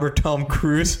name-dropper Tom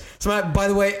Cruise, som by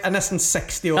the way, er nesten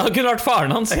 60 år. Det kunne vært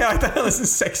faren hans. Ja, det er nesten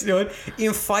 60 år.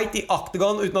 I en fight i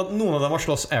Octagon uten at noen av dem har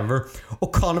slåss ever. Og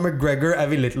Conor McGregor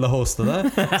er villig til å hoste det,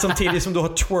 samtidig som du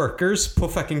har twerkers på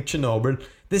fucking Chernobyl.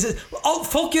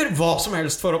 Folk gjør hva som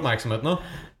helst for oppmerksomhet nå.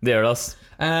 Det gjør det, ass.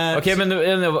 Ok, men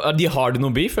har de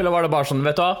noe beef, eller var det bare sånn,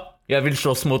 vet du hva? Jeg vil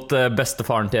slåss mot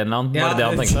bestefaren til en eller annen. Var det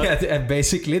han tenkte?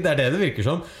 Basically, det er det virker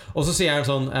som. Og så sier han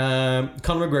sånn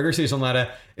Conor McGregor sier sånn der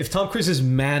If Tom Cruise is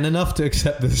man enough to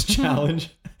accept this challenge.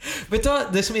 Vet du hva,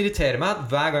 det som irriterer meg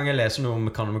hver gang jeg leser noe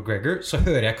med Conor McGregor, så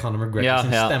hører jeg Conor McGregor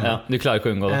sin stemme. Du klarer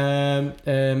ikke å unngå det.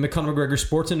 Med Conor McGregor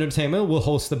Sports Entertainment will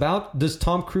host the bout. Does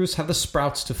Tom Cruise have the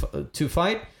sprouts to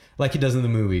fight like he does in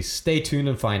the movies? Stay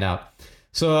tuned and find out.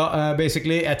 Så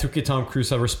basically, jeg tror ikke Tom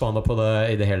Cruise har respondet på det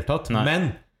i det hele tatt. Nei.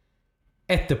 Men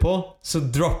etterpå så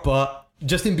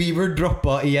Justin Bieber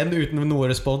droppa igjen uten noe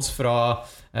respons fra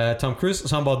Tom Cruise.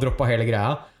 Så han bare droppa hele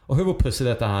greia. Og hør hvor pussy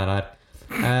dette her er.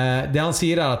 Det han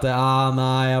sier er at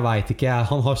nei, jeg vet ikke.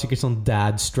 Han har sikkert sånn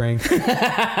dad strength.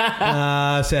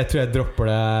 Så jeg tror jeg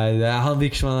dropper det. Han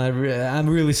virker som han er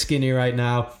I'm really skinny right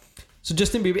now. Så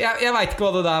Justin Bieber jeg vet ikke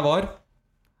hva det der var.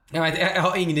 Jeg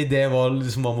har ingen idé hva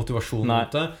liksom var motivasjonen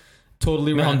mot det.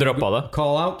 Totally men han droppa det.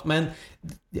 Call out. Men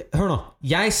hør nå,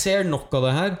 jeg ser nok av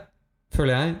det her,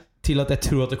 føler jeg, til at jeg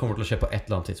tror at det kommer til å skje på et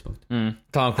eller annet tidspunkt.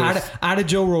 Er det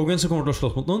Joe Rogan som kommer til å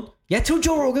slåss mot noen? Jeg tror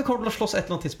Joe Rogan kommer til å slåss et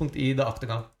eller annet tidspunkt i The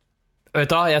Octagon.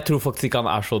 Vet du hva, jeg tror faktisk ikke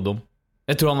han er så dum.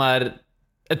 Jeg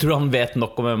tror han vet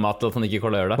nok om at han ikke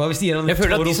kommer til å gjøre det. Hva hvis de gir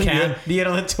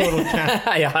han en total can?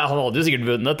 Ja, han hadde jo sikkert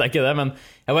vunnet, det er ikke det. Men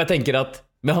jeg bare tenker at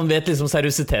han vet liksom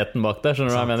seriøsiteten bak det.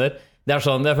 Skjønner du hva jeg mener? Det er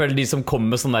sånn, jeg føler de som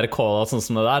kommer med sånn der call sånn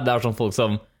som det der, det er sånn folk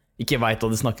som ikke vet hva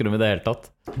de snakker om i det hele tatt.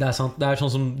 Det er sant, det er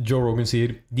sånn som Joe Rogan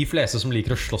sier. De fleste som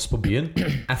liker å slåss på byen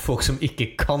er folk som ikke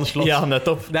kan slåss. Ja,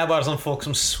 nettopp. Det er bare sånn folk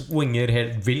som swinger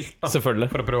helt vilt da, selvfølgelig,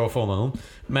 for å prøve å få med noen.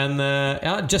 Men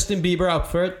ja, Justin Bieber out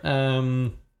for it.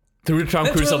 Tror du Tom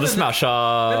Cruise hadde smasha?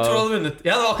 Jeg tror han hadde vunnet.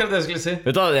 Ja, det var akkurat det jeg skulle si.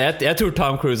 Vet du, jeg tror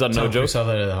Tom Cruise hadde no joke. Tom Cruise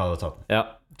hadde tatt. Ja.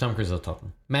 Tom Cruise hadde tatt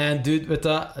den. Men dude, vet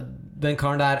du, den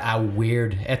karen der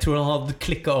weird. Jeg tror han hadde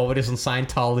klikket over i sånn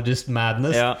Scientologist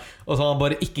madness. Og så han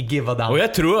bare ikke give a damn. Og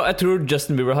jeg tror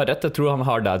Justin Bieber har rett. Jeg tror han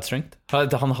har dad strength.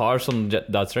 Han har sånn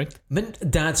dad strength. Men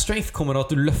dad strength kommer av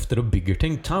at du løfter og bygger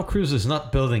ting. Tom Cruise is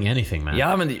not building anything, man.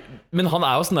 Ja, men han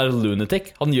jo sånn der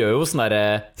lunatic. Han gjør jo sånn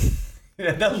der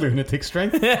Det lunatic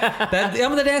strength. Ja,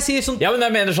 men det det jeg sier sånn. Ja, men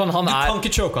jeg mener sånn, du kan ikke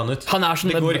choke han ut.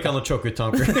 Sånn, det går ikke an å choke ut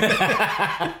Tom Cruise.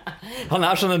 Han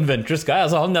sånn adventurous guy.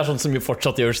 Altså, han sånn som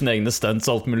fortsatt gjør sine egne stunts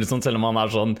og alt mulig sånn, selv om han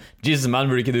sånn Jesus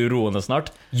man, burde ikke du roe ned snart?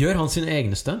 Gjør han sine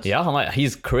egne stunts? Ja,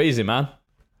 he's crazy man.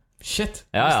 Shit.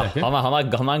 Ja.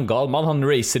 Han en gal mann. Han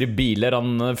racer i biler,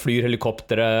 han flyr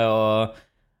helikoptere og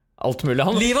alt mulig.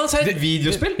 Livet hans et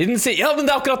videospill? Ja, men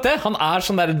det akkurat det. Han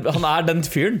sånn der, han den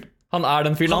fyren. Han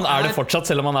den fyren, han det fortsatt,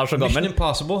 selv om han så gammel. Mission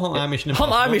Impossible, han Mission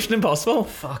Impossible. Han Mission Impossible.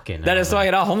 Fucking det det som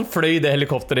greia. Han fløy det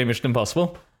helikopteret i Mission Impossible.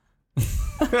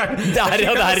 det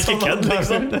ikke kødd,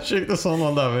 liksom. Det sykt sånn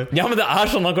han dør. Ja, men det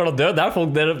sånn han kommer til å dø.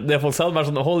 Det folk sa, det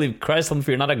sånn, holy Christ, han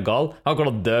fyren gal. Han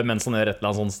kommer til å dø mens han gjør et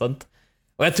eller annet sånt stunt.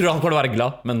 Og jeg tror han kommer til å være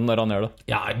glad, men når han gjør det.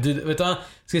 Ja, du, vet du hva?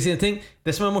 Skal jeg si en ting?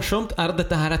 Det som morsomt at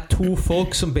dette her to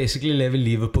folk som basically lever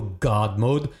livet på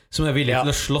God-mode, som villige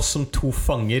til å slåss som to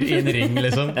fanger i en ring,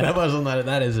 liksom. Det bare sånn der,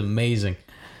 that is amazing.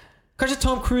 Kanskje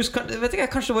Tom Cruise, vet ikke,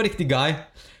 kanskje det var riktig guy.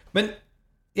 Men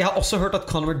jeg har også hørt at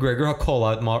Conor McGregor har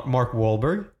callet ut Mark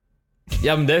Wahlberg.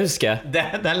 Ja, men det husker jeg.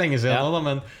 Det lenge siden nå da,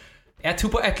 men jeg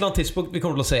tror på et eller annet tidspunkt vi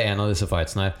kommer til å se en av disse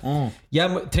fightsene her.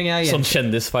 Sånn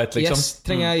kjendisfight, liksom. Yes,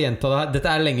 trenger jeg gjenta det her.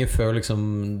 Dette lenge før liksom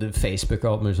Facebook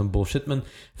og alt mulig sånn bullshit. Men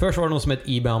først var det noe som het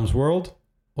E-Bounds World.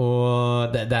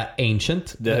 Og det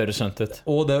ancient. Det høres kjent ut.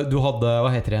 Og du hadde, hva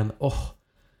heter det igjen?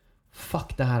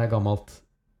 Fuck, det her gammelt.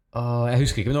 Jeg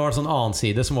husker ikke, men det var en sånn annen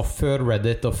side som var før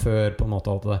Reddit og før på en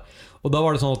måte alt det der. Og da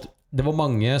var det sånn at det var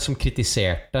mange som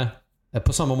kritiserte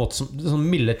på samme måte som sånn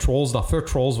milde trolls da. Før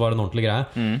trolls var det en ordentlig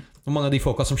greie. Og mange av de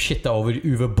folka som shitta over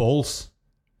Uwe Bolls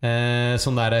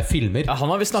sånne der filmer. Ja, han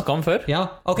har vi snakket om før. Ja,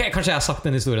 ok, kanskje jeg har sagt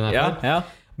den historien her ja.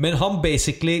 Men han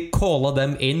basically callet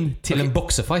dem inn til en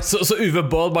boksefight. Så Uwe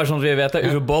Boll, bare sånn at vi vet det,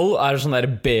 Uwe Boll sånn der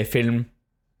B-film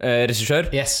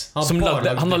regissør. Yes, han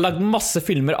har lagd masse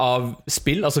filmer av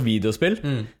spill, altså videospill,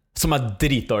 som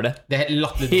dritdårlig. Det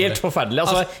helt forferdelig.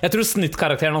 Altså, jeg tror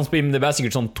snittkarakteren hans på IMDb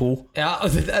sikkert sånn 2. Ja,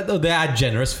 og det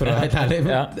generous for å være helt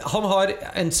ærlig. Han har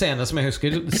en scene som jeg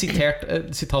husker,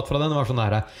 sitat fra den var sånn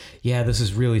der: Yeah, this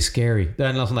is really scary. Det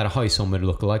en eller annen sånn der High Summer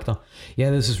lookalike da.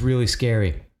 Yeah, this is really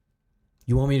scary.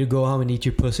 You want me to go home and eat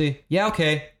your pussy? Yeah,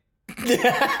 okay.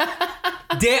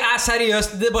 Det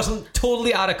seriøst. Det bare sånn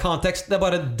totally out of context. Det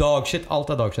bare dogshit.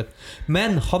 Alt dogshit.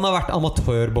 Men han har vært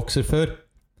amatørbokser før.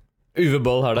 Uwe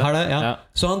Boll har det. Ja.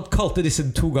 Så han kalte disse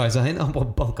to guysa inn. Han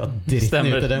bare banka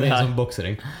dritten ut av dem i en sånn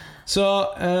boksering. Så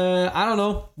I don't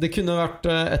know. Det kunne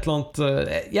vært et eller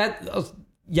annet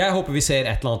jeg håper vi ser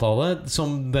et eller annet av det.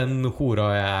 Som den hora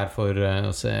jeg for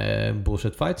å se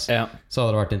bullshit fights. Så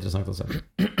hadde det vært interessant å se.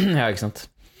 Ja, ikke sant.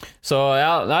 Så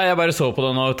ja, nei, jeg bare så på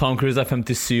det nå. Tom Cruise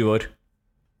 57 år.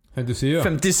 57, ja.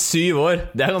 57 år.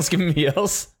 Det ganske mye,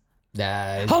 ass.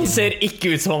 Han ser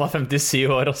ikke ut som han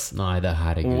 57 år, ass. Nei, det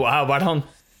herregud. Wow, hva det han?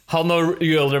 Han og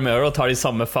Joel Romero tar de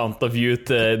samme Fount of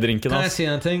Youth-drinken, ass. Kan jeg si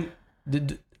en ting?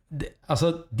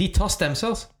 Altså, de tar stem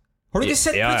cells. Har du ikke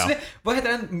sett plutselig? Hva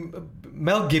heter den?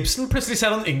 Mel Gibson, plutselig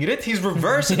ser han yngre ut. He's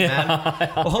reversing, man.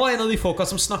 Og han var en av de folka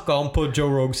som snakket om på Joe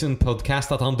Rogan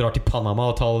podcast at han drar til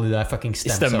Panama og tar de der fucking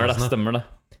stem cellsene. Stemmer det.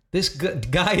 This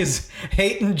guy is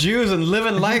hating Jews and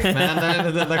living life, man.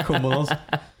 Det kommer hans.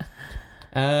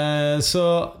 Så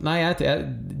nei,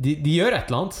 de gjør et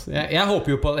eller annet. Jeg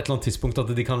håper jo på et eller annet tidspunkt at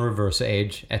de kan reverse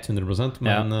age 100%.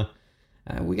 Men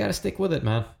we gotta stick with it,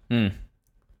 man.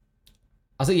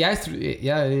 Altså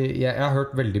jeg har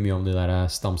hørt veldig mye om de der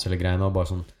stamcellegreiene og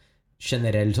bare sånn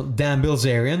generelt sånn Dan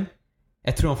Bilzerian.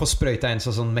 Jeg tror han får sprøyta inn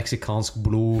sånn meksikansk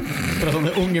blod fra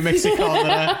sånne unge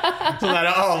meksikanere sånn der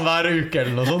annenhver uke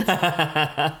eller noe sånt.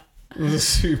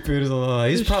 Super sånn. Han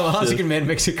er sikkert mer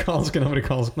meksikansk enn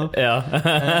amerikansk nå.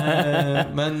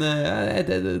 Men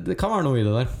det kan være noe i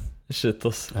det der. Shit,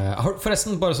 ass.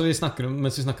 Forresten, bare så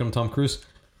mens vi snakker om Tom Cruise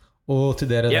og til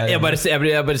dere der, jeg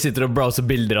bare sitter og browser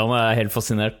bilder av han, jeg helt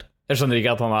fascinert. Jeg skjønner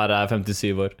ikke at han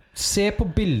 57 år. Se på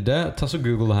bildet, ta så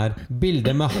google det her.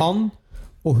 Bildet med han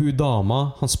og hun dama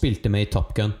han spilte med i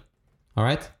Top Gun.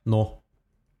 Alright? Nå.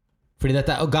 Fordi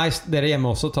dette og guys, dere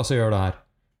hjemme også, ta så gjør det her.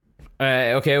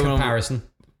 Okay, comparison.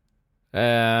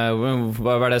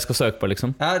 Hva det jeg skal søke på,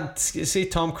 liksom? Si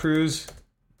Tom Cruise.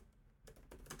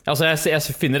 Altså,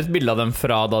 jeg finner et bilde av dem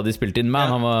fra da de spilte inn,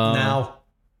 men han var Now.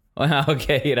 Ok,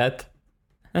 greit.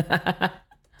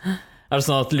 Det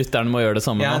sånn at lytterne må gjøre det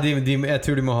samme? Ja, jeg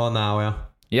tror de må ha now, ja.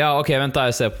 Ja, ok, vent da,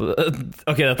 jeg ser på det.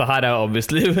 Ok, dette her er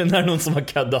obviously, men det er noen som har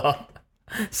kødda.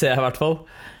 Ser jeg I hvert fall.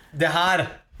 Det her,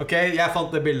 ok, jeg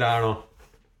fant det bildet her nå.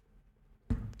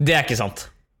 Det er ikke sant.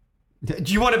 Do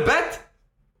you want to bet?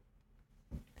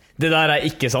 Det der er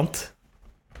ikke sant.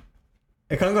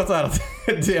 Det kan godt være at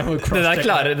det der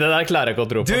klarer jeg ikke å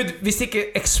tro på. Dude, hvis ikke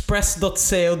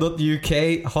express.co.uk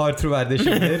har troverdige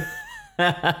kilder.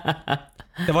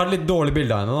 Det var et litt dårlig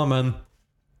bilde av henne da, men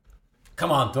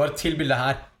come on, det var et til bilde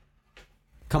her.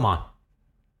 Come on.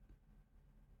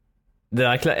 Det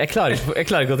der, jeg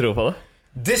klarer ikke å tro på det.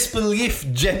 Disbelief,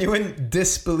 genuine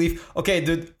disbelief. Ok,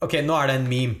 dude, ok, nå er det en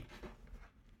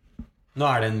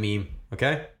meme. Ok?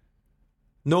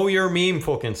 Know your meme,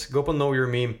 folkens. Gå på Know your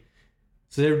meme.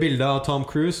 Så ser du bildet av Tom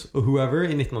Cruise og whoever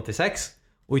I 1986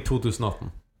 og I 2018.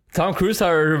 Tom Cruise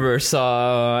har reverse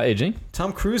aging.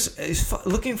 Tom Cruise is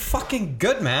looking fucking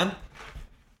good, man.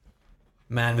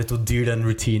 Man, vet du hvor dyr den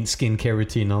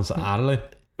skincare-routinen hans eller?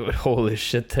 Holy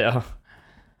shit, ja.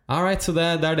 Alright, så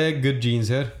det er det good genes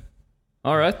her.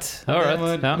 Alright,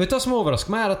 ja. Vet du hva som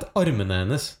overrasker meg at armene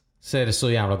hennes ser så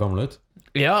jævla gamle ut.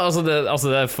 Ja, altså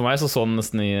det for meg så den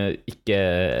nesten ikke.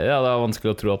 Ja, det var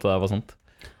vanskelig å tro at det var sant.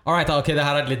 Alright, ok, det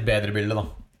her er et litt bedre bilde da.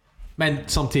 Men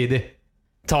samtidig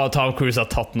Tom Cruise har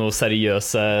tatt noen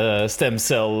seriøse stem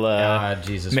cell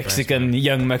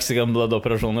young Mexican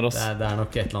blood-operasjoner. Det er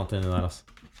nok et eller annet inni der, altså.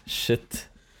 Shit.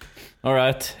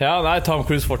 Alright. Ja, nei, Tom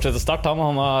Cruise fortsetter start.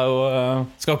 Han har jo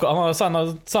han har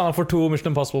signet for 2 Mission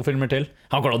Impossible-filmer til.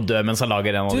 Han kommer til å dø mens han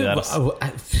lager en av de der.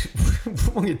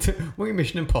 Hvor mange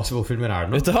Mission Impossible-filmer er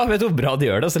det nå? Vet du hvor bra de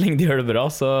gjør det? Så lenge de gjør det bra,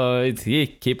 så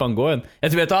keep on going.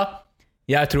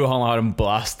 Jeg tror han har en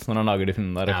blast når han lager de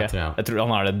filmene der, okay? Jeg tror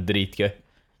han har det dritgøy.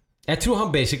 Jeg tror han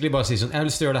basically bare sier sånn: jeg har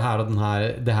lyst til å gjøre det her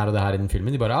og det her I den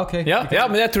filmen. De bare, ok. Ja,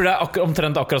 men jeg tror det er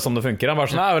omtrent akkurat sånn det funker. Han bare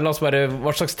sånn, la oss bare,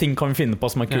 hva slags ting kan vi finne på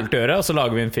som er kult å gjøre? Og så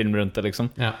lager vi en film rundt det, liksom.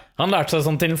 Han lærte seg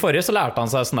sånn til den forrige, så lærte han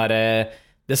seg sånn der,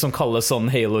 det som kalles sånn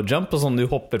halo jump, og sånn du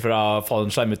hopper fra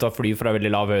fallskjerm ut av fly fra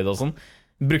veldig lav høyde og sånn.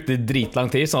 Brukte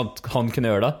dritlang tid, sånn at han kunne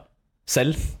gjøre det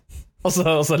selv. Og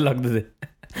så lagde de.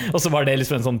 Og så var det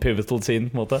liksom en sånn pivotal scene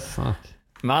på en måte. Fuck.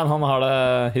 Man, han har det.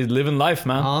 He's living life,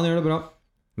 man. Han gjør det bra.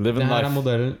 Living det her life.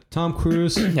 Modellen Tom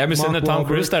Cruise. Jeg misunner Tom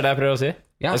Cruise, det det jeg prøver å si.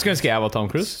 Jeg skulle ønske jeg var Tom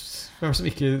Cruise. Hvem som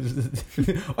ikke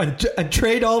I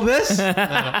trade all this?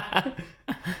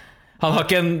 Han har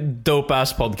ikke en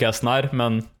dope-ass podcast her,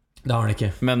 men det har han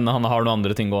ikke. Men han har noen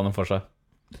andre ting gående for seg.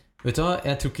 Vet du hva,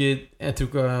 jeg tror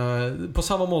ikke på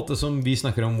samme måte som vi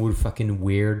snakker om hvor fucking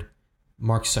weird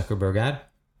Mark Zuckerberg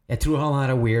jeg tror han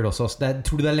her weird også.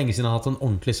 Tror du det lenge siden han har hatt en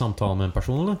ordentlig samtale med en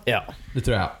person, eller? Ja. Det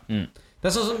tror jeg.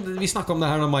 Det sånn som vi snakket om det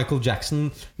her når Michael Jackson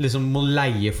liksom må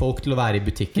leie folk til å være I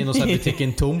butikken, og så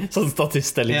butikken tom. Sånn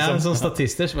statister, liksom. Ja, sånn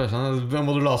statister. Så bare sånn,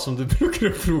 må du la som du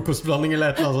bruker frokostblanding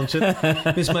eller et eller annet sånt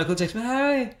shit. Hvis Michael Jackson,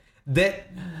 hei,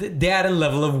 det en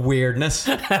level of weirdness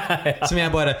som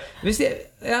jeg bare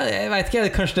jeg vet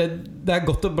ikke, kanskje det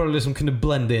godt å bare liksom kunne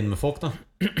blende inn med folk da.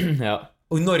 Ja.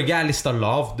 Og I Norge lista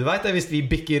lav. Du vet det, hvis vi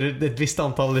bikker et visst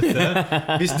antall lyttere.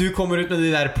 Hvis du kommer ut med de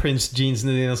der Prince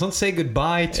jeansene dine og sånn, say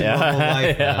goodbye to normal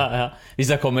life. Ja. Hvis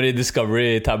jeg kommer I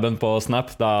Discovery-tabben på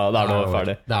Snap, da det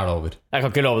ferdig. Da det over. Jeg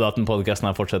kan ikke love deg at den podcasten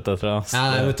her fortsetter etter.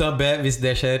 Vet du, hvis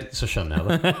det skjer, så skjønner jeg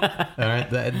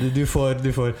det. Du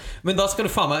får. Men da skal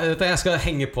du faen meg, jeg skal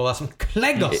henge på deg som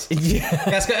klegg, ass.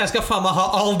 Jeg skal faen meg ha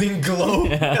all din glow.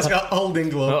 Jeg skal ha all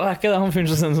din glow. Ikke det han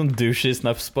finner seg en sånn douchey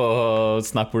snaps på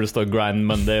Snap hvor det står grind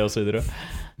Monday og så videre.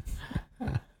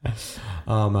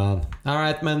 Oh man.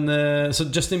 Alright, men så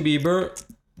Justin Bieber,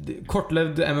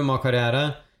 kortlevd MMA-karriere,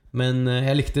 men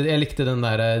jeg likte den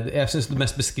der. Jeg synes det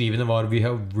mest beskrivende var We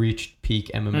have reached peak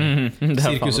MMA.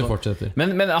 Sirkuset fortsetter.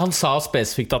 Men han sa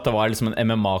spesifikt at det var liksom en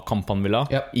MMA-kamp han ville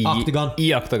ha. I Octagon.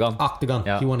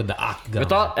 Ja. He wanted the Octagon.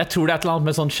 Vet du, jeg tror det et eller annet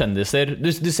med sånne kjendiser.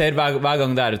 Du ser hver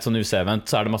gang det et sånn UFC-event,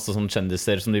 så det masse sånne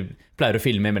kjendiser som de pleier å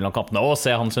filme mellom kampene. Å,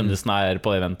 se han kjendisen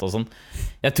på event og sånn.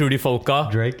 Jeg tror de folka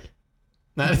Drake?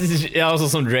 Ja,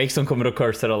 sånn som Drake som kommer og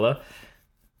curser alle.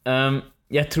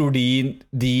 Jeg tror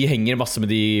de henger masse med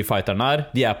de fighterne her.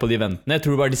 De på de eventene. Jeg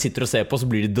tror bare de sitter og ser på, så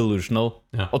blir de delusional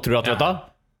og tror at, vet du,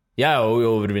 jeg jo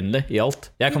overvinnelig I alt.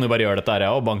 Jeg kan jo bare gjøre dette her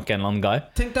og banke en eller annen guy.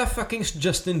 Tenk deg fucking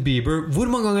Justin Bieber.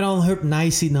 Hvor mange ganger har han hørt nei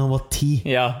siden han var 10?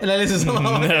 Ja. Eller liksom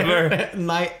sånn Never.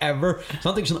 Nei, ever. Så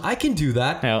han tenker sånn, I can do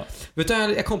that. Vet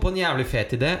du, jeg kom på en jævlig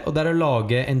fet idé, og det å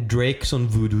lage en Drake sånn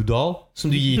voodoo-doll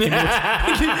som du gir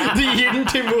Du gir den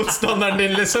til motstanderen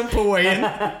din liksom på veien.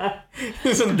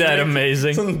 Sånn det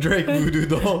amazing. Sånn Drake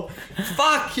voodoo-doll.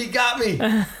 Fuck, he got me.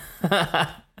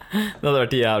 Det hadde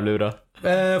vært jævlig bra.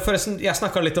 Forresten, jeg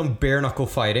snakket litt om bare knuckle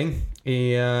fighting.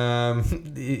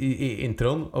 i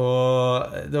introen.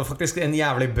 Og det var faktisk en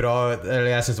jævlig bra, eller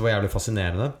jeg synes det var jævlig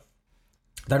fascinerende.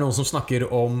 Det noen som snakker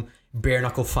om bare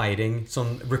knuckle fighting,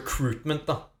 sånn recruitment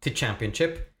da, til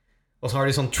championship. Og så har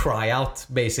de sånn tryout,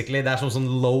 basically. Det sånn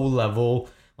low level,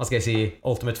 hva skal jeg si,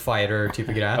 ultimate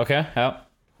fighter-type greier. Okay, ja.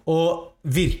 Og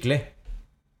virkelig,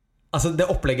 altså det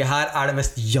opplegget her det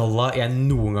mest jalla jeg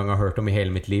noen gang har hørt om i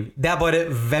hele mitt liv. Det bare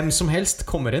hvem som helst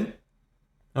kommer inn.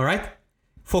 Alright?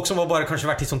 Folk som har bare kanskje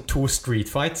vært i sånn 2 street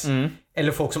fights,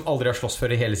 eller folk som aldri har slåss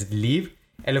før i hele sitt liv,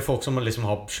 eller folk som liksom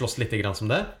har slåss litt grann som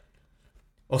det.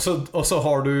 Og så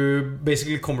har du,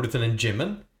 basically kommer du til den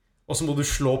gymmen, og så må du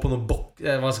slå på noe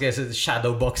hva skal jeg si,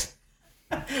 shadowbox.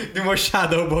 Du må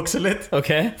shadowboxe litt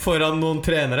foran noen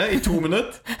trenere i 2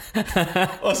 minutter.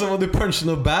 Og så må du punche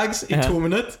noen bags i 2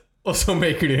 minutter, og så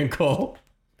maker du en call.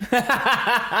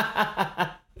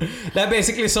 Det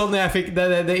basically sånn jeg fikk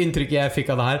det inntrykket jeg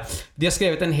fikk av det her. De har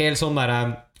skrevet en hel sånn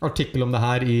der, artikkel om det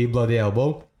her i Bloody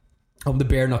Elbow, om The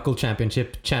Bare Knuckle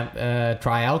Championship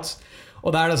tryouts.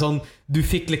 Og det sånn, du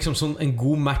fikk liksom sånn en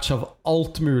god match av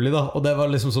alt mulig da. Og det var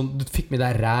liksom sånn, du fikk med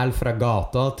deg ræl fra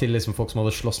gata til liksom folk som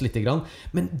hadde slåss litt grann.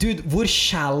 Men dude, hvor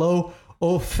shallow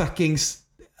og fuckings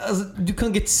altså, du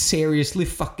kan get seriously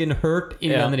fucking hurt i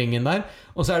den ringen der.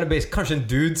 Og så det kanskje en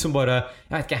dude som bare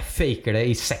jeg vet ikke, jeg faker det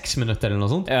i 6 minutter eller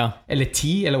noe sånt, eller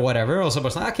 10 eller whatever. Og så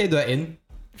bare sånn, ok, du inn.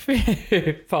 Fy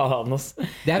faen ass.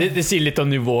 Det sier litt om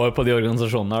nivået på de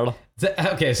organisasjonene her da.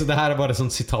 Ok, så det her bare sånn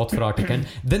sitat fra artikkelen.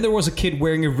 Then there was a kid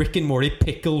wearing a Rick and Morty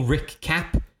Pickle Rick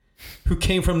cap who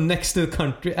came from next to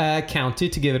the county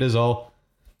to give it his all.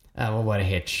 Det var bare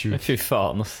helt sjukt. Fy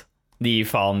faen ass. De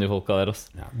gir faen de folka der ass.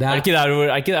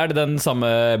 Er det den samme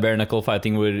bare knuckle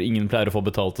fighting hvor ingen pleier å få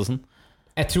betalt og sånn?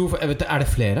 Jeg tror, det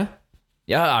flere?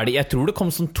 Ja, jeg tror det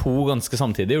kom sånn 2 ganske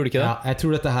samtidig, gjorde det ikke det? Ja, jeg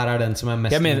tror dette her den som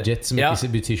mest legit, som ikke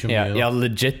betyr så mye. Ja,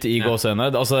 legit i gåsøyne.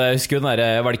 Altså, jeg husker jo den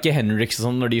der, var det ikke Henrik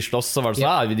sånn, når de slåss, så var det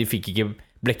sånn, de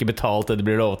ble ikke betalt det de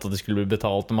ble lovet at det skulle bli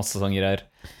betalt, og masse sånne greier.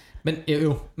 Men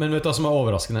vet du hva som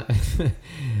overraskende?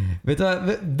 Vet du hva,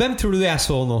 hvem tror du jeg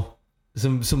så nå?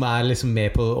 Som liksom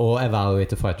med på å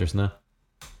evaluate fightersene?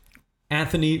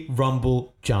 Anthony Rumble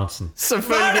Johnson.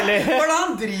 Selvfølgelig. Hva det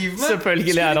han driver med?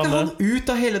 Selvfølgelig han det. Skulle ikke han ut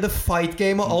av hele the fight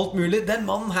game og alt mulig? Den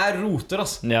mannen her roter,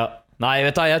 ass. Ja. Nei,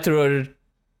 vet du, jeg tror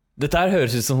dette her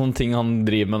høres ut som noen ting han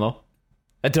driver med nå.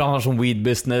 Jeg tror han har sånn weed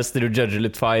business, driver judger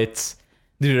litt fights,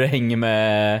 driver og henger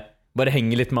med bare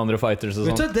henger litt med andre fighters og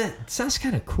sånn. Vet du, det sounds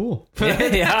kind of cool.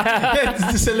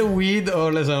 Du selger weed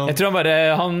og liksom jeg tror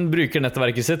han bruker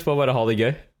nettverket sitt på å bare ha det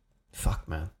gøy. Fuck,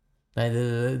 man. Nei,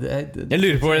 jeg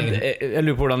lurer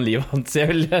på hvordan livet hans jeg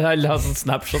vil ha sånn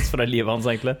snapshots fra livet hans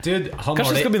egentlig. Dude, kanskje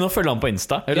jeg skal begynne å følge han på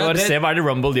Insta eller bare se hva det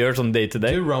Rumble gjør sånn day to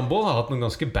day. Dude, Rumble har hatt noen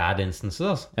ganske bad instances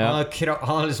altså. Han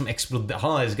har liksom eksplodert.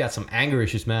 Han har got some anger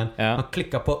issues, man. Han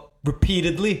klikket på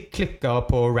repeatedly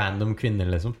på random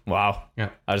kvinner liksom. Wow, Er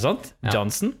det sant?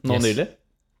 Johnson, nå nylig.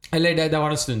 Eller det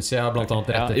var en stund siden blant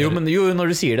annet rett etter. Jo,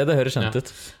 når du sier det høres kjent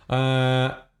ut.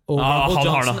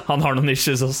 Han har noen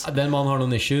issues også. Den mannen har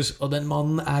noen issues, og den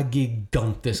mannen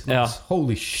gigantisk.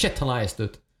 Holy shit, han har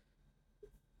ut.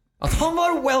 At han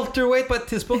var welterweight på et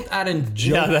tidspunkt en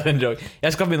joke. Ja, det en joke.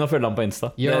 Jeg skal begynne å følge han på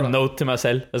Insta. Det note til meg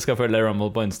selv. Jeg skal følge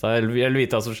Rumble på Insta. Jeg vil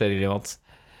vite hva som skjer i livet hans.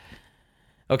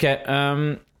 Ok,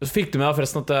 så fikk du med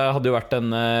forresten at det hadde jo vært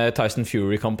en Tyson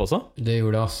Fury-kamp også? Det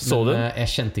gjorde det, så du?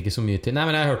 Jeg kjente ikke så mye til. Nei,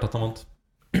 men jeg hørte at han vant.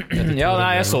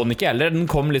 Jeg så den ikke heller. Den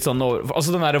kom litt sånn over.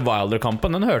 Altså den der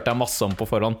Wilder-kampen, den hørte jeg masse om på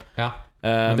forhånd.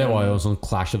 Men det var jo sånn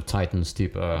Clash of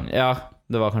Titans-type. Ja,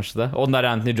 det var kanskje det. Og den der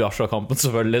Anthony Joshua-kampen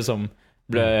selvfølgelig, som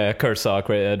ble cursa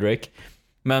av Drake.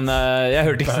 Men jeg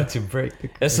hørte ikke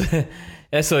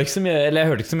jeg så ikke så mye. Eller jeg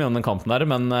hørte ikke så mye om den kampen der.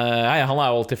 Men han jo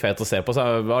alltid fet å se på. Så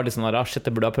jeg var litt sånn der, shit,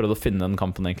 jeg burde ha prøvd å finne den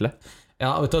kampen egentlig.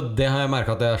 Ja, vet du, det har jeg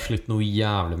merket at jeg har slutt noe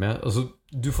jævlig med. Altså,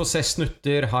 du får se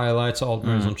snutter, highlights og alt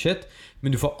mulig sånn shit,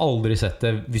 men du får aldri sett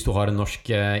det hvis du har en norsk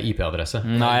IP-adresse.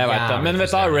 Nei, jeg vet det. Men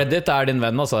vet du, Reddit din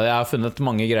venn altså. Jeg har funnet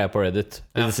mange greier på Reddit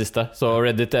i det siste. Så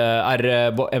Reddit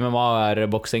MMA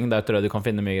boxing. Der tror jeg du kan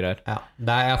finne mye greier. Ja,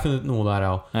 jeg har funnet noe der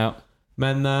også.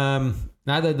 Men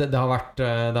nei, det har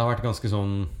vært ganske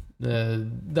sånn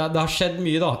det har skjedd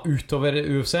mye da utover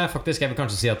UFC. Faktisk, jeg vil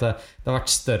kanskje si at det har vært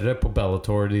større på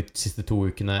Bellator de siste 2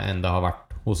 ukene enn det har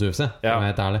vært hos UFC. Det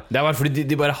er bare fordi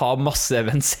de bare har masse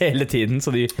events hele tiden,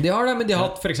 så de har det, men de har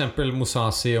hatt for eksempel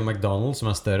Mousasi og McDonald, som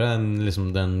større enn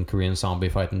liksom den Korean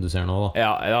Zombie-fighten du ser nå da.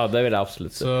 Ja, det vil jeg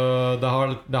absolutt si. Så det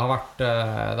har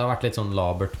vært litt sånn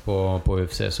labert på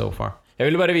UFC so far. Jeg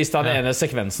ville bare vise deg den ene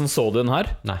sekvensen. Så du den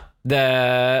her? Nei.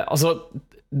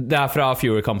 Det fra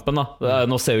Fury-kampen da.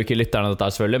 Nå ser jo ikke lytterne dette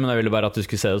selvfølgelig, men jeg ville bare at du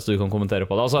skulle se det så du kan kommentere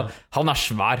på det. Altså, han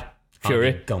svær.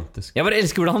 Fury. Gigantisk. Jeg bare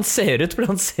elsker hvordan han ser ut, fordi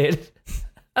han ser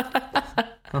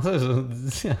Han ser ut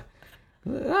som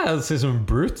han ser ut som en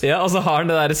brute. Ja, og så har han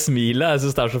det der smilet. Jeg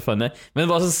synes det så funny. Men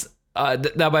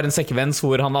det bare en sekvens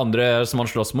hvor han andre som han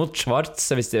slåss mot, Schwartz,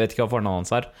 jeg vet ikke hva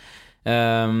fornavnet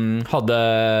hans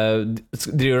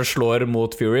driver og slår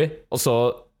mot Fury, og så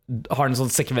har han en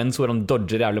sånn sekvens hvor han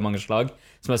dodger jævlig mange slag,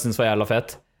 som jeg synes var jævla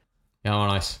fett. Ja, det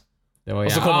var nice. Det var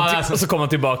og så kom han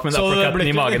tilbake med uppercutten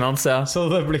i magen hans. Ja. Så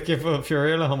det blikket for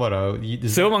Fury, eller han bare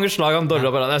så mange slag han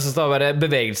dodger på. Jeg synes det var bare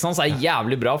bevegelsen hans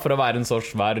jævlig bra for å være en så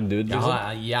svær dude liksom.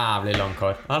 Ja, jævlig lang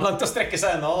kar. Han har langt å strekke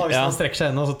seg ennå, og hvis han strekker seg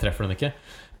ennå, så treffer han ikke.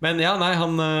 Men ja, nei,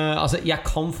 altså, jeg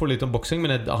kan få litt om boksing,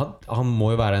 men han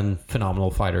må jo være en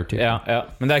phenomenal fighter typ. Ja.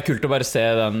 Men det kult å bare se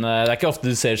den. Det ikke ofte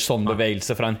du ser sånn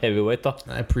bevegelse fra en heavyweight da.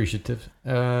 Appreciative.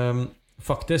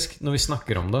 Faktisk, når vi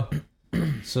snakker om det,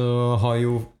 så har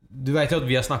jo du vet jo at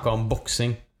vi har snakket om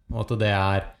boksing, og at det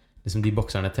liksom, de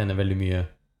bokserne tjener veldig mye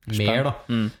mer da.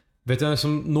 Vet du,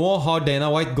 nå har Dana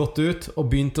White gått ut og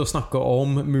begynt å snakke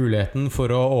om muligheten for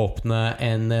å åpne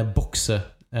en bokse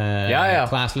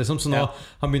class liksom. Så nå har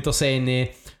han begynt å se inn i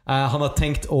han har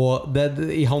tenkt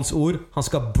i hans ord, han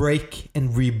skal break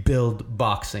and rebuild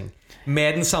boxing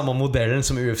med den samme modellen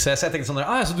som UFC. Så jeg tenkte sånn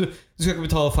så du skal ikke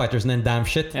betale fighters en damn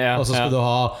shit, og så skal du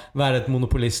være et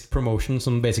monopolist promotion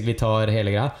som basically tar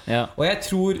hele greia. Og jeg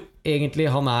tror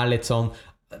egentlig han litt sånn,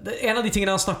 en av de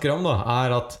tingene han snakker om da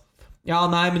at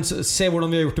men se hvordan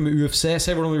vi har gjort det med UFC,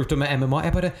 se hvordan vi har gjort det med MMA.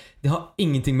 Det har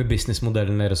ingenting med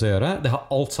businessmodellen deres å gjøre. Det har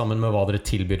alt sammen med hva dere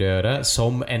tilbyr å gjøre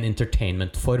som en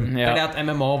entertainment-form. Det det at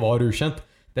MMA var ukjent.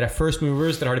 Dere first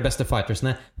movers, dere har de beste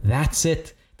fightersene. That's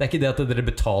it. Det ikke det at dere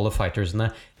betaler fightersene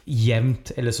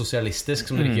jevnt eller sosialistisk,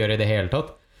 som dere ikke gjør i det hele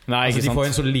tatt. Nei, altså, de får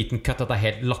en så liten cut at det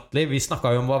helt latterlig. Vi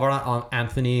snakket jo om, hva var det?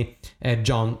 Anthony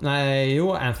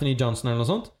Johnson eller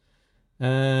noe sånt.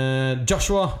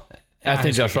 Joshua.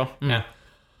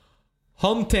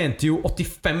 Han tjente jo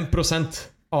 85%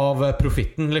 av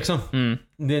profitten liksom,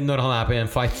 når han på en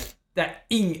fight.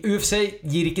 UFC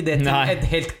gir ikke det til et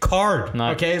helt card.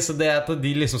 Okay? Så det at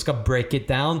de liksom skal break it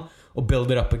down og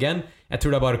build it up again, jeg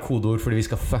tror det bare kodeord fordi vi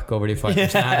skal fuck over de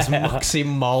fighters. Det så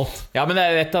maksimalt. Ja, men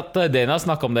jeg vet at Dana har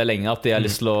snakket om det lenge, at de har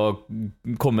lyst til å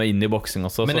komme inn i boksing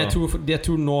også. Men jeg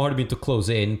tror nå har de begynt å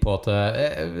close inn på at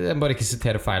jeg bare ikke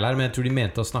siterer feil her, men jeg tror de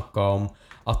mente å snakke om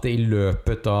at det i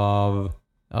løpet av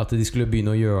at de skulle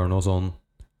begynne å gjøre noe sånn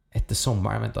etter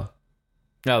sommeren, vent da.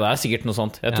 Ja, det sikkert noe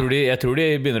sånt. Jeg tror de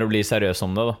begynner å bli seriøse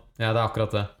om det da. Ja, det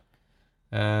akkurat det.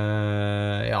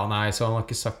 Nei, så han har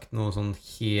ikke sagt noe sånn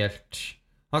helt...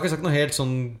 Han har ikke sagt noe helt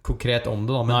sånn konkret om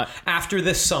det da, men after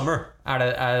this summer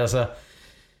altså,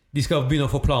 de skal begynne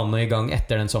å få planene i gang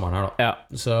etter den sommeren her da.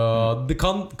 Så det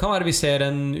kan være vi ser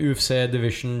en UFC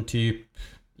division typ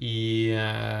i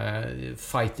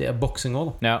fight boxing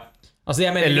også da. Altså,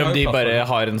 eller om de bare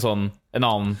har en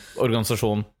annen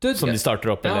organisasjon som de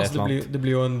starter opp eller et eller annet. Det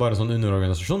blir jo bare en sånn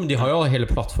underorganisasjon, men de har jo hele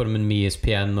plattformen med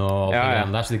ESPN og alt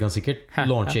det der, så de kan sikkert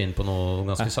launche inn på noe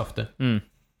ganske saftig.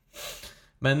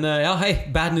 Men hei,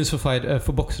 bad news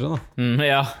for boksere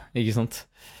da. Ikke sant.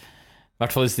 I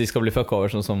hvert fall hvis de skal bli fuck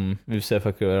over, sånn som UFC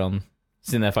fucker over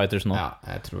sine fighters nå.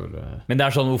 Jeg tror Men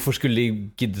det sånn, hvorfor skulle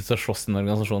de gidde til å slåss i en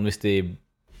organisasjon hvis de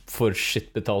får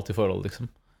shit betalt i forhold, liksom?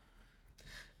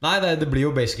 Nei, det blir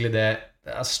jo basically det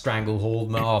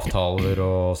stranglehold med avtaler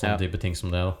og sånne type ting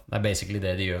som det da. Det basically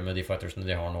det de gjør med de fightersene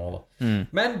de har nå da.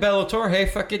 Men Bellator, hey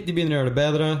fuck it, de begynner å gjøre det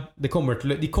bedre. De kommer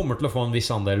til å få en viss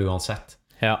andel uansett.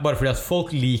 Bare fordi at folk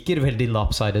liker veldig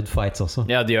lopsided fights også.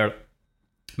 Ja, de gjør det.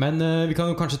 Men vi kan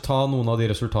jo kanskje ta noen av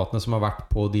de resultatene som har vært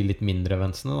på de litt mindre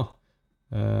eventsene da.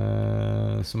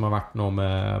 Som har vært nå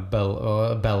med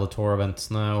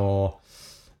Bellator-eventsene og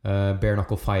Bare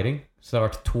Knuckle Fighting. Så det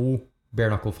har vært 2 Bare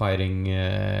Knuckle Fighting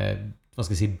hva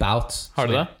skal jeg si, bouts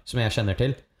som jeg kjenner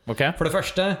til. For det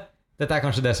første, dette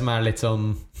kanskje det som litt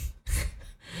sånn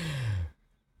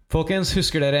folkens,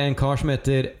 husker dere en kar som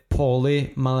heter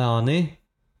Paulie Malignaggi?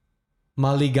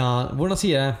 Hvordan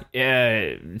sier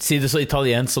jeg? Si det så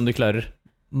italiensk som du klarer.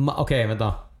 Ok, vent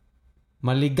da.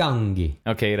 Malignaggi.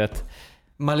 Ok, greit.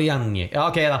 Malignaggi. Ja,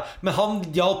 ok da. Men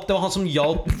det var han som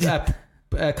hjalp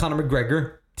Conor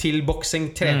McGregor til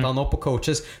boksing, trente han opp på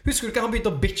coaches. Husker du ikke han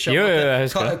begynte å bitche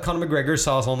om Conor McGregor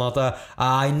sa sånn at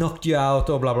I knocked you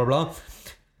out og bla bla bla.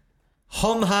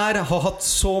 Han her har hatt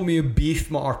så mye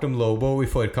beef med Artem Lobo i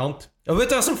forkant. Og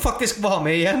vet du hva som faktisk var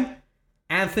med igjen?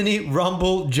 Anthony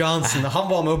Rumble Johnson. Han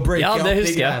var med å breake opp de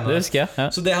greiene. Det husker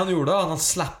jeg. Så det han gjorde da, han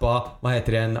slappet, hva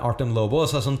heter det, Artem Lobo, og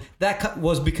sa sånn, that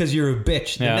was because you're a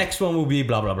bitch. The next one will be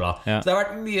bla bla bla. Så det har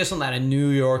vært mye sånn der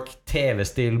New York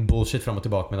TV-stil bullshit frem og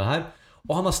tilbake med det her.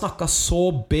 Og han har snakket så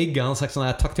big. Han har sagt sånn,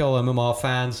 takk til alle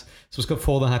MMA-fans som skal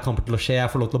få denne kampen til å skje.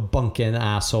 Jeg får lov til å banke en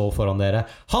asshole foran dere.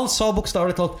 Han sa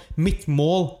bokstavlig talt, mitt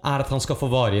mål er at han skal få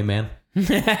varige men.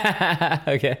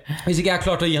 Okay. Hvis ikke jeg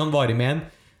klarte å gi han varig men,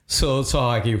 så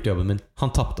har jeg ikke gjort jobben min.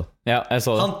 Han tappte. Ja, jeg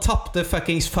så det. Han tappte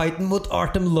fuckings fighten mot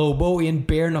Artem Lobo i en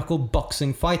bare knuckle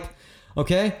boxing fight.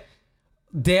 Ok?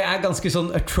 Det er ganske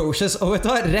sånn atrocious. Og vet du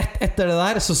hva? Rett etter det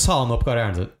der så sa han opp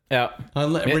karrieren sin. Ja.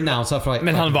 Han renounced fra.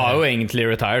 Men han var jo egentlig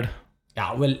retired. Ja,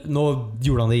 vel, nå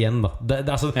gjorde han det igjen da. Det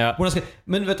er altså, ja.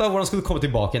 Men vet du hva? Hvordan skal du komme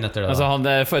tilbake igjen etter det? Altså,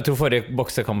 jeg tror forrige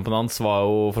boksekampen hans var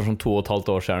jo for sånn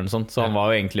 2,5 år siden, sånn, så han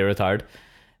var jo egentlig retired.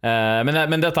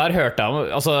 Men dette her hørte jeg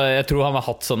om. Altså, jeg tror han har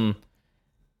hatt sånn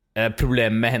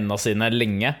problemer med hendene sine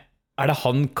lenge. Er det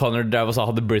han Conor drev og sa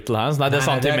hadde brittle hands? Nei, det er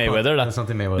sant i Mayweather,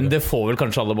 det. Men det får vel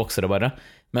kanskje alle boksere bare.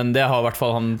 Men det har i hvert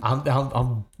fall han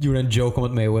gjorde en joke om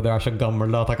at Mayweather er så gammel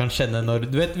da, at han kan kjenne når...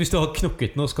 Du vet, hvis du har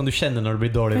knukket noe, så kan du kjenne når det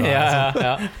blir dårlig da.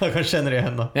 Ja. Han kan kjenne det i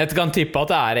hendene. Jeg kan tippe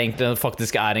at det egentlig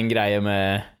faktisk er en greie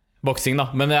med boksing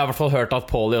da. Men jeg har i hvert fall hørt at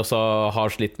Paulie også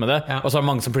har slitt med det. Og så er det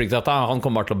mange som predikter at han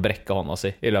kommer bare til å brekke hånda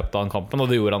si i løpet av den kampen,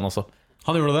 og det gjorde han også.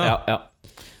 Han gjorde det? Ja.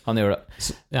 Han gjorde det.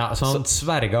 Så han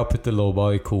sverga å putte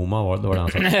Loba i koma, det var det han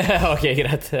sa. Ok,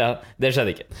 greit. Ja, det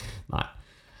skjedde ikke. Nei.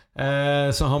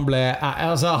 Så han ble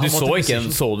altså, han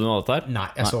så du noe av dette her? Nei,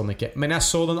 jeg så den ikke. Men jeg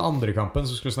så den andre kampen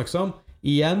som skulle snakkes om.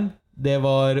 Igjen, det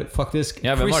var faktisk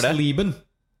Chris Lieben.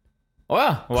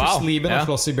 Wow. Chris Lieben har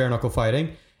slåss i bare knuckle fighting.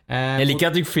 Jeg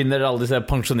liker at du finner alle disse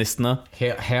pensjonistene.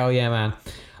 Hell yeah, man.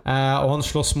 Og han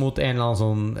slåss mot en eller annen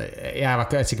sånn, jeg er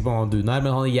ikke sikker på hva du er, men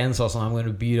han igjen sa sånn, I'm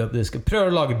gonna beat up this. Prøv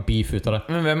å lage beef ut av det.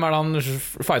 Men hvem er det han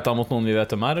fightet mot noen vi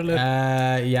vet om her, eller?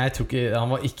 Jeg tror ikke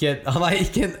han er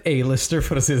ikke en A-lister,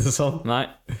 for å si det sånn. Nei.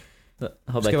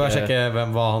 Skal jeg bare sjekke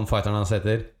hva han fighteren hans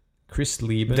heter. Chris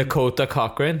Lieben. Dakota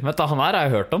Cochrane. Vet du, han her har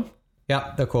jeg hørt om. Ja,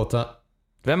 Dakota.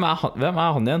 Hvem er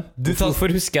han igjen?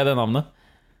 Hvorfor husker jeg det navnet?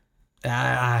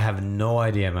 I have no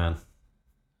idea, man.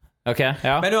 Ok,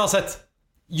 ja. Men uansett,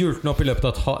 hjulten opp i løpet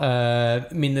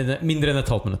av mindre enn et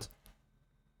halvt minutt.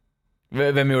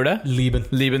 Hvem gjorde det?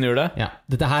 Lieben gjorde det? Ja.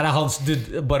 Dette her er hans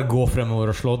bare gå fremover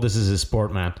og slå. This is his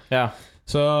sport, man. Ja.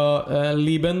 Så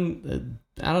Lieben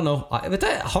I don't know. Vet du,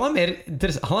 han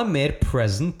er mer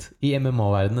present i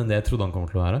MMA-verdenen enn det jeg trodde han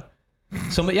kommer til å være.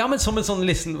 Som en sånn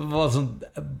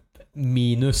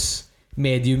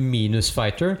medium minus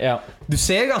fighter. Ja. Du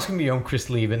ser ganske mye om Chris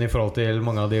Lieben i forhold til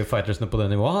mange av de fightersne på det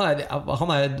nivået.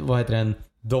 Han er hva heter det, en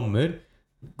dommer.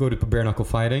 Går ut på bare knuckle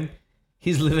fighting.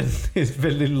 He's living his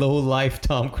veldig low life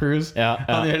Tom Cruise.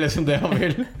 Han gjør liksom det han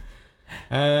vil.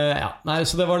 Nei,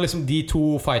 så det var liksom de to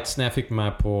fightsene jeg fikk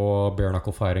med på bare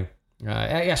knuckle fighting.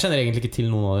 Jeg kjenner egentlig ikke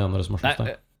til noen av de andre som har slått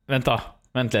der.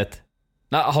 Vent litt.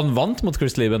 Nei, han vant mot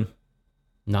Chris Lieben.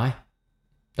 Nei,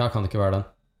 det kan ikke være den.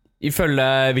 Ifølge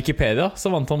Wikipedia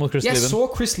så vant han mot Chris Lieben. Jeg så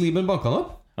Chris Lieben banka han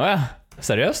opp. Åja,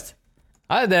 seriøst?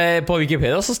 Nei, på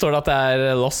Wikipedia så står det at det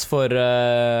er loss for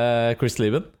Chris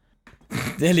Lieben.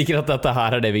 Jeg liker at dette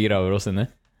her er det vi graver oss inn i.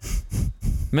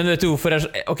 Men vet du hvorfor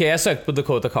Ok, jeg søkte på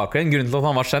Dakota Cochrane. Grunnen til at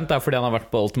han var kjent er fordi han har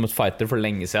vært på Ultimate Fighter for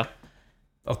lenge siden.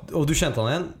 Og du kjente han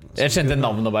igjen? Jeg kjente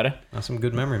navnet bare. Som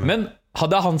good memory, man. Men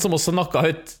hadde han som også knocka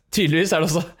ut tydeligvis, er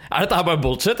dette her bare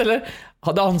bullshit, eller?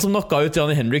 Hadde han som knocka ut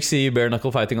Johnny Hendricks i bare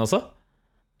knuckle fighting også?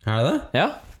 Er det det? Ja,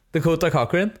 Dakota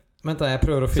Cochrane. Vent da, jeg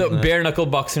prøver å finne Så bare knuckle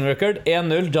boxing record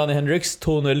 1-0 Johnny Hendricks,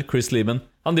 2-0 Chris Lieben.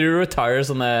 Han driver retire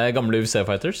sånne gamle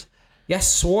UFC-fighters. Jeg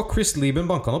så Chris Lieben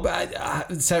banka han opp.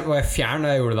 Var jeg fjern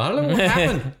da jeg gjorde det her, eller what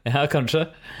happened? Ja, kanskje.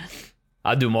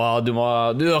 Nei, du har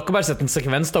ikke bare sett en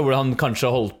sekvens da hvor han kanskje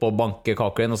holdt på å banke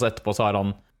Cochrane, og så etterpå så har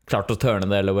han klart å turne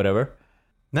det eller whatever.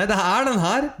 Nei, det er den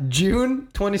her. June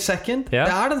 22nd. Det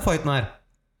er den fighten her.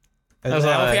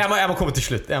 Jeg må komme til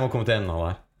slutt. Jeg må komme til enden av det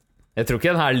her. Jeg tror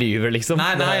ikke den her lyver, liksom.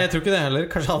 Nei, jeg tror ikke det heller.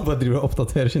 Kanskje han bare driver og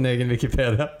oppdaterer sin egen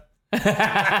Wikipedia.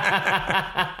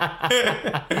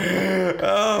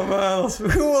 Oh man,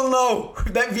 who will know?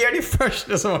 Vi er de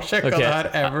første som har sjekket det her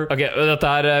ever. Ok,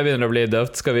 dette her begynner å bli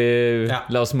døvt. Skal vi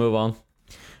la oss move on?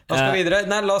 Da skal vi videre.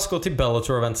 Nei, la oss gå til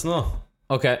Bellator-eventsene da.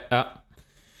 Ok, ja.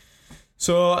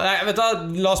 Så, vet du,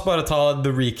 la oss bare ta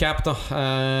the recap da.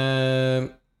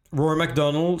 Rory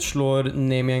McDonald slår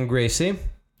Damian Gracie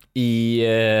det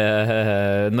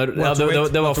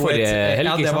var forrige helg.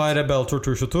 Ja, det var Bellator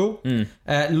 222.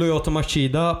 Lyoto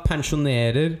Machida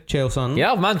pensjonerer Chael Sonnen.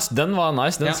 Ja, men den var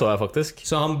nice. Den så jeg faktisk.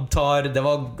 Så det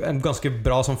var en ganske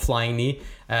bra som flying knee.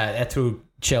 Jeg tror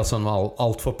Chael Sonnen var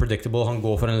alt for predictable. Han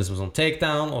går for en liksom sånn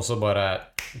takedown, og så bare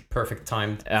perfect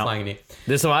timed flying knee.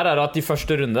 Det som er at i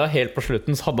første runde, helt på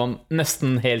slutten, så hadde han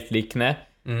nesten helt lik kne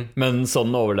Men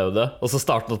sånn overlevde. Og så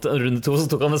startet han runde 2, så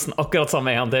tok han nesten akkurat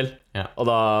samme en gang til. Og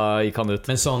da gikk han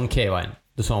ut. Men sånn K1,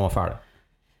 du sa han var ferdig.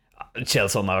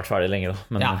 Kjelson har vært ferdig lenge da.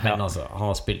 Men altså, han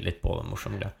har spilt litt på den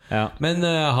morsomme greia. Men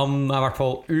han er i hvert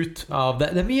fall ut av det.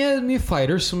 Det er mye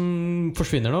fighters som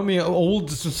forsvinner nå. Mye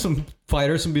old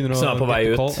fighters som begynner å... Som er på vei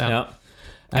ut.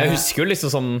 Jeg husker jo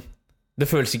liksom sånn... Det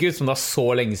føles ikke ut som det er så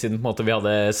lenge siden på en måte, vi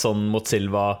hadde sånn mot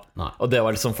Silva. Og det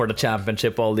var liksom for the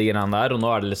championship og alle de greiene der. Og nå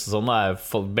er det liksom sånn, nå er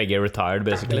folk begge retired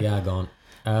basically. Begge er gone.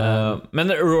 Men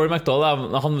Rory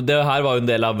McDonald det her var jo en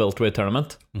del av welterweight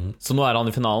tournament. Så nå er han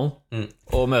i finalen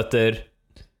og møter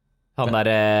han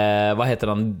der, hva heter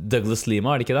han, Douglas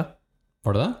Lima, er det ikke det?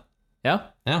 Var det det? Ja,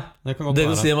 det kan godt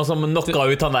Douglas Lima som knocka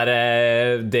ut han der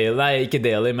Daly, nei ikke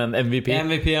Daly, men MVP.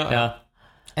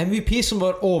 MVP som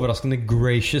var overraskende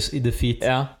gracious i defeat.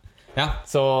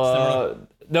 Så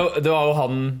det var jo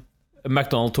han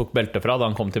McDonald tok beltet fra da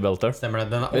han kom til Bellator. Stemmer det,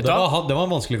 det var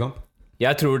en vanskelig kamp.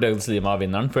 Jeg tror Douglas Lima er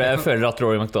vinneren, for jeg føler at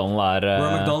Rory McDonald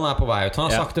er på vei ut. Han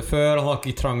har sagt det før, han har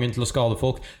ikke trangen til å skade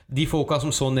folk. De folka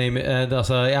som så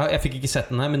jeg fikk ikke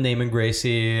sett den her, men Naaman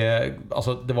Gracie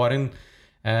altså, det var en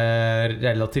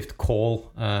relativt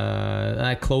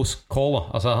close call da.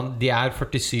 Altså, de er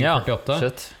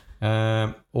 47-48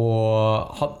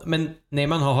 men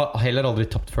Naaman har heller aldri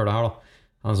tapt før det her da.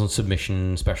 Han er en sånn submission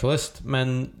specialist,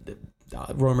 men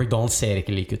Rory McDonald ser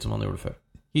ikke like ut som han gjorde før.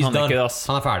 Han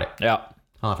er ferdig.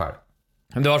 Han er ferdig.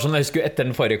 Det var sånn, jeg husker etter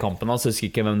den forrige kampen han, så husker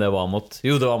jeg ikke hvem det var mot.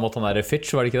 Jo, det var mot han der Fitch,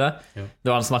 var det ikke det? Det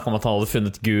var en snakk om at han hadde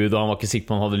funnet Gud, og han var ikke sikker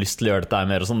på om han hadde lyst til å gjøre dette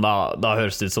mer og sånn. Da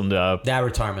høres det ut som du er... Det er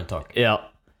retirement talk.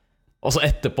 Og så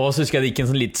etterpå så husker jeg det gikk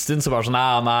en sånn litt stund, så var det sånn,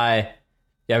 nei,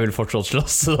 jeg vil fortsatt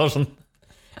slåss. Så det var sånn...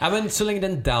 men så lenge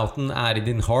den doubten er i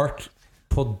din heart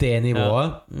på det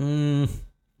nivået...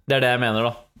 Det er det jeg mener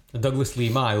da. Douglas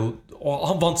Lima er jo... Og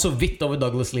han vant så vidt over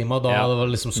Douglas Lima da det var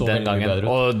liksom så veldig bedre ut.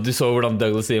 Og du så hvordan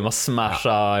Douglas Lima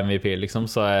smashet MVP liksom.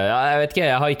 Så jeg vet ikke,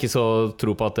 jeg har ikke så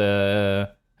tro på at jeg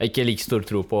har ikke like stor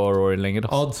tro på Rory lenger.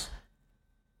 Odds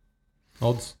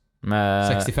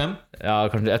med 65? Ja,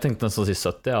 kanskje, jeg tenkte nesten å si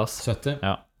 70. 70?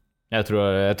 Ja. Jeg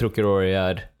tror ikke Rory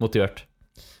er motivert.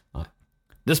 Nei.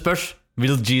 Det spørs.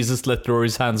 Will Jesus let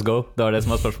Rory's hands go? Det var det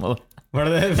som var spørsmålet. Var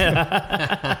det det?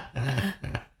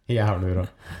 Jævlig bra.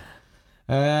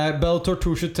 Bellator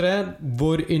 223,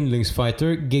 vår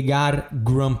yndlingsfighter Gegard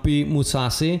Grumpy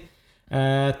Mousasi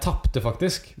tappte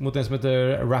faktisk mot en som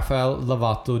heter Rafael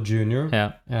Lovato Jr.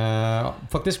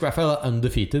 Faktisk Rafael er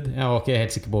undefeated. Jeg var ikke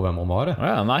helt sikker på hvem han var.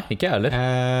 Nei, ikke jeg heller.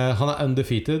 Han er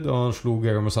undefeated, og han slo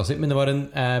Gegard Mousasi. Men det var en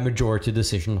majority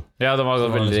decision. Ja, det var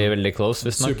veldig, liksom, veldig close,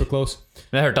 visstnok. Super close.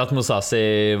 Men jeg hørte at Mousasi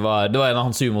det var en av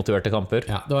hans umotiverte kamper.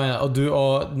 Ja, det var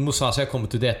og Mousasi har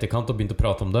kommet ut i etterkant og begynt å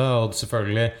prate om det. Og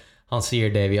selvfølgelig, han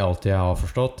sier det vi alltid har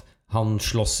forstått. Han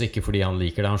slåss ikke fordi han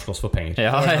liker det, han slåss for penger.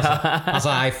 Altså,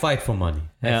 I fight for money.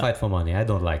 Fight for money, I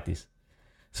don't like this.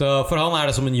 Så for han er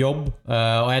det som en jobb.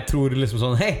 Og jeg tror liksom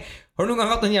sånn, hei, har du noen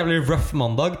gang hatt en jævlig rough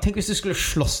mandag? Tenk hvis du skulle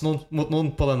slåss mot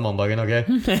noen på den mandagen,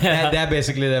 ok? Det er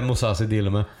basically det Mousasi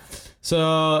dealer med. Så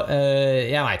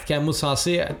jeg vet ikke,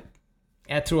 Mousasi,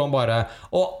 jeg tror han bare...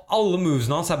 Og alle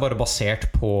movesene hans er bare basert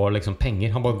på liksom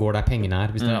penger. Han bare går der pengene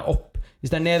er. Hvis det er opp, hvis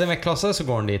det er ned en vektklasse, så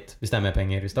går han dit. Hvis det er mer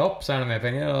penger. Hvis det er opp, så er det mer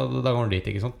penger, og da går han dit,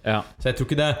 ikke sant? Så jeg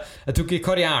tror ikke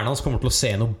karrieren hans kommer til å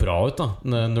se noe bra ut da,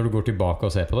 når du går tilbake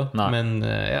og ser på det. Men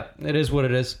it is what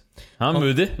it is. Han er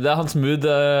moody. Det er hans mood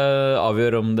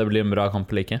avgjør om det blir en bra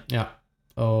kamp eller ikke. Ja,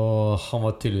 og han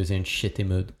var tydeligvis i en shitty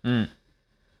mood.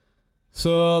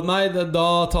 Så nei, da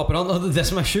taper han. Og det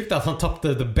som er sykt er at han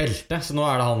tappte det beltet. Så nå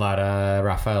er det han der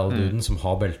Rafael-duden som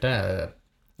har beltet.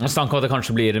 Jeg snakker om at det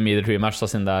kanskje blir en Meter 3-match da,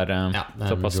 siden det er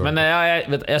såpass. Men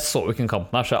jeg så jo ikke en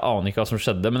kamp der, så jeg aner ikke hva som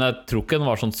skjedde. Men jeg tror ikke den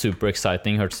var sånn super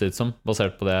exciting, hørtes det ut som,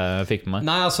 basert på det jeg fikk med meg.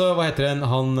 Nei, altså, hva heter den?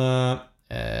 Han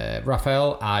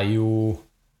Rafael er jo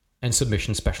en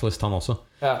submission specialist, han også.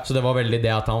 Så det var veldig det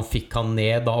at han fikk han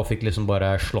ned da, og fikk liksom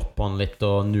bare slått på han litt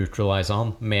og neutralize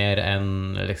han, mer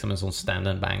enn liksom en sånn stand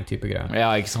and bang type greie.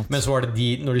 Ja, ikke sant. Men så var det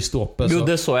når de sto oppe så... Jo,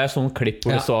 det så jeg sånn klipp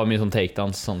hvor det så mye sånn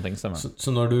takedowns, sånne ting. Så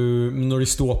når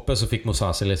de sto oppe, så fikk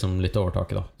Mousasi liksom litt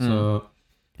overtaket da. Så...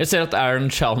 Jeg ser at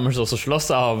Aaron Chalmers også slåss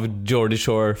av Geordie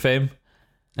Shore fame.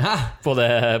 På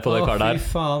det kartet her.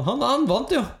 Fy faen, han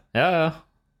vant jo. Ja.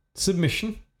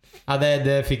 Submission. Ja,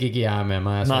 det fikk ikke jeg med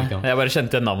meg. Jeg bare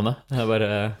kjente igjen navnet.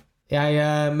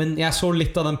 Men jeg så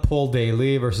litt av den Paul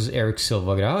Daly versus Eric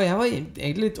Silva-greia, og jeg var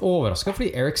egentlig litt overrasket,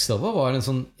 fordi Eric Silva var en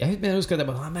sånn... Jeg husker at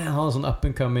han var en sånn up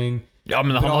and coming Ja,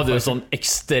 men han hadde jo sånn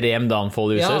ekstrem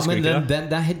downfall i USA. Ja, men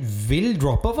det er helt vill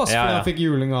drop-off, fordi han fikk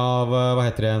juling av hva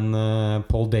heter det,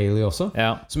 Paul Daly også,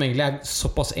 som egentlig er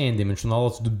såpass endimensjonal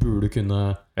at du burde kunne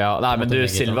men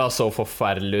Silva så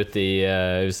forferdelig ut i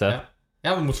USA.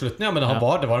 Ja, men mot slutten, men det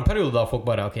var en periode da folk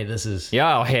bare this is...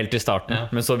 Ja, helt i starten,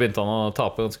 men så begynte han å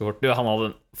tape ganske fort. Han hadde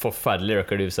en forferdelig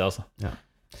record i USA, altså.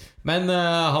 Men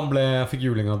han fikk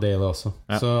juling av Daly også.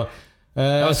 Så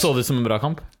så det ut som en bra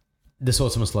kamp? Det så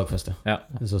ut som en slagfest,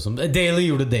 Daly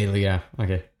gjorde Daly-greier.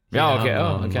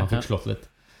 Han fikk slått litt.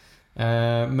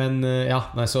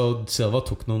 Så Silva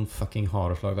tok noen fucking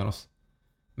harde slag av oss.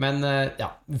 Men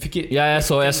jeg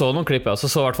så noen klipp, så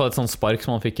i hvert fall et sånt spark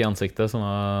som han fikk i ansiktet, som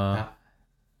var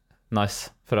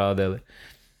nice fra Daly.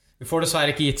 Vi får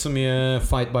dessverre ikke gitt så mye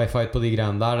fight by fight på de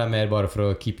greiene der. Det er mer bare for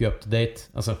å keep you up to date.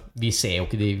 Altså, vi ser jo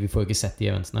ikke vi får jo ikke sett de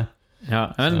eventsene.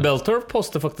 Men Bellator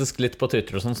poster faktisk litt på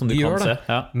Twitter og sånn, som du kan se.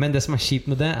 Men det som er kjipt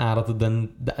med det, er at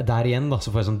der igjen da,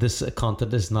 så får jeg sånn this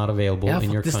content is not available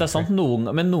in your country. Det er sant,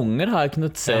 men noen ganger har jeg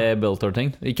kunnet se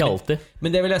Bellator-ting. Ikke alltid.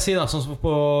 Men det vil jeg si da, sånn som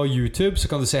på YouTube så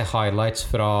kan du se highlights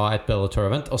fra et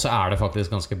Bellator-event, og så er det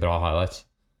faktisk ganske bra highlights.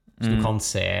 Så du kan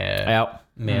se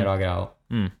mer av greia.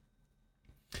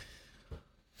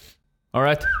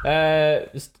 Alright.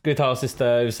 Skal vi ta siste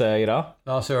UC-greia?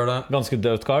 La oss gjøre det. Ganske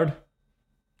dødt card.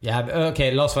 Ok,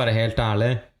 la oss være helt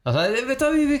ærlig. Altså, vet du,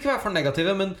 vi vil ikke være for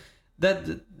negative, men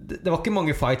det var ikke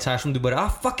mange fights her som du bare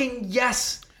fucking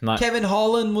yes! Nei. Kevin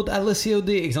Holland mot LCOD,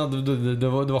 ikke sant?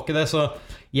 Det var ikke det, så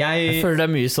jeg føler det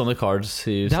er mye sånne cards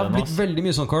i USA. Det har blitt veldig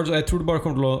mye sånne cards, og jeg tror det bare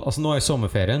kommer til å... Altså, nå er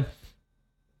sommerferien,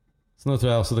 så nå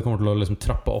tror jeg også det kommer til å liksom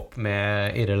trappe opp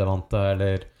med irrelevante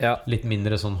eller litt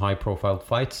mindre sånn high-profile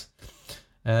fights.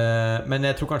 Men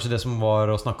jeg tror kanskje det som var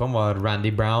å snakke om var Randy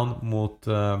Brown mot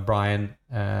Brian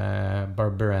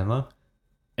Barberena.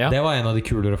 Det var en av de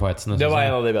kulere fightsene. Det var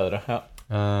en av de bedre,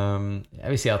 jeg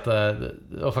vil si at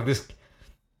det var faktisk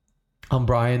han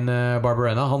Brian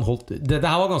Barberena, han holdt det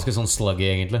her var ganske sånn sluggy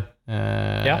egentlig.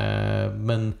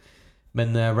 Men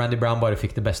Randy Brown bare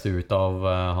fikk det beste ut av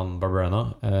han Barberena.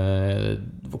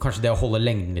 Kanskje det å holde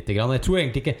lengden litt grann. Jeg tror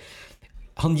egentlig ikke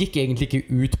han gikk egentlig ikke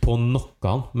ut på å knocke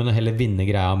han, men å heller vinne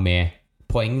greia med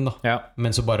poeng da.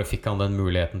 Men så bare fikk han den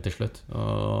muligheten til slutt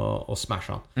og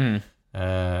smashe han.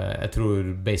 Jeg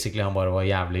tror basically han bare var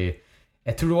jævlig...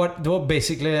 Jeg tror det var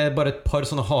basically bare et par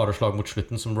sånne harde slag mot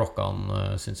slutten som rocka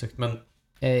han sinnssykt. Men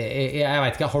jeg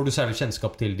vet ikke, har du særlig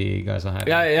kjennskap til de guysa her?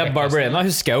 Barberena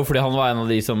husker jeg jo, fordi han var en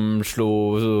av de som slo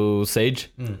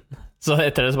Sage. Så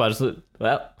etter det så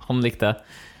bare han likte det.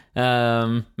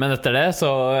 Men etter det så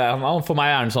for meg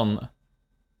er han sånn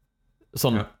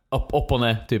opp og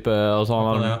ned type, altså han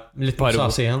har litt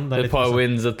sassy igjen, et par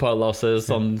wins, et par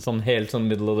losses, sånn helt sånn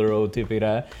middle of the road type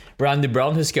greie. Randy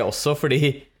Brown husker jeg også, fordi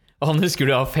han husker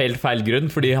det av helt feil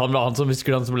grunn, fordi han var han som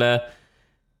husker han som ble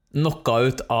knocka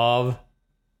ut av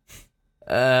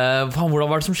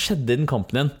hvordan var det som skjedde i den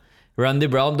kampen igjen?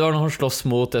 Randy Brown, det var når han slåss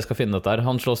mot, jeg skal finne dette her,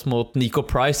 han slåss mot Nico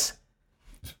Price.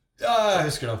 Ja, jeg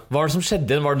husker det. Hva var det som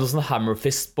skjedde? Var det noe sånn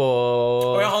hammerfist på...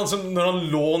 han som, når han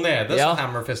lå nede, så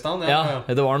hammerfist han.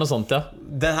 Det var noe sånt,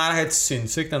 Den her er helt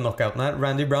sinnssyk, den knockouten her.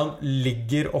 Randy Brown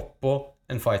ligger oppå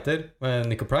en fighter,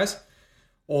 Nico Price.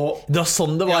 Og, det var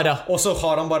sånn det var, og så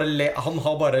har han bare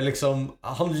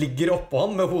han ligger oppå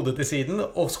han med hodet til siden,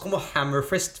 og så kommer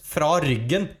hammerfist fra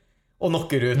ryggen og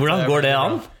knocker ut. Hvordan går det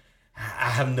an?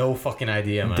 I have no fucking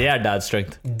idea, man. Det er dad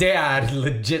strength. Det er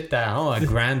legit det. Han er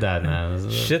granddad, man.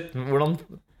 Shit, hvordan...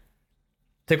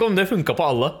 Tenk om det funket på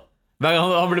alle. Hver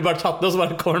gang han blir bare tatt ned, og så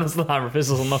bare kommer noen sånn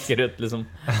hammerfist og sånn knocker ut, liksom.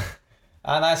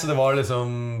 Nei, så det var liksom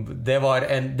det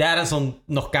er en sånn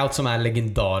knockout som er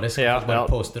legendarisk. Bare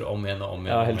poster om igjen og om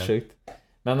igjen. Ja, helt sykt.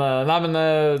 Men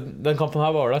den kampen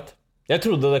her var ålreit. Jeg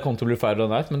trodde det kom til å bli Friday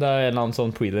Night, men det er en eller annen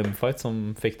sånn prelim fight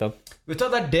som fikk den. Vet du,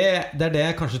 det er det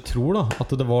jeg kanskje tror da,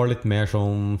 at det var litt mer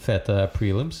sånn fete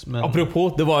prelims, men...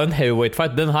 Apropos, det var jo en heavyweight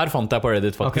fight. Den her fant jeg på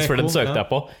Reddit faktisk, for den søkte jeg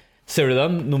på. Ser du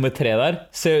den? Nummer 3 der.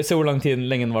 Se hvor lenge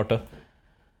den varte.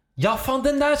 Ja, faen,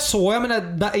 den der så jeg, men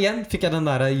igjen fikk jeg den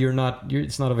der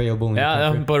It's not available. Ja,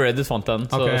 på Reddit fant jeg den.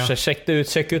 Så sjekk det ut,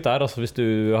 sjekk ut der altså, hvis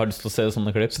du har lyst til å se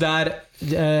sånne klipp. Så det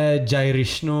er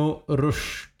Jairishno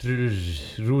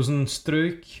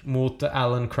Rosenstruik mot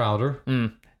Alan Crowder.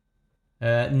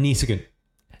 9 sekunder.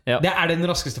 Det er den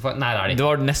raskeste fight. Nei, det er det ikke. Det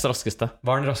var den nest raskeste.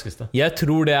 Hva er den raskeste? Jeg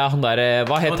tror det er han der.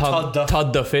 Hva het han?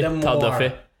 Todd Duffy.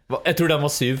 Jeg tror den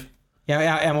var 7.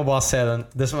 Jeg må bare se den.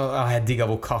 Jeg digget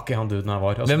hvor kake han duden her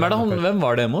var. Hvem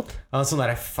var det mot? Han er sånn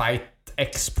der feit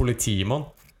ex-politimann.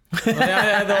 Det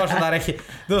var sånn der,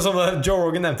 det var sånn Joe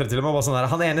Rogan nevnte det til og med, bare sånn der,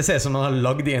 han ene ser som han har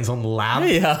lagd I en sånn lab.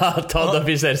 Ja, Todd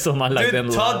Duffy ser som han har lagd I en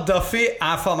lab. Todd Duffy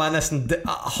faen meg nesten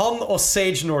han og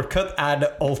Sage Northcutt the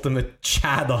ultimate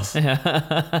chad, altså.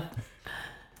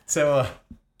 Så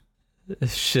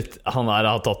shit, han har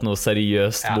tatt noe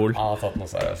seriøst bol. Ja, han har tatt noe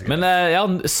seriøst.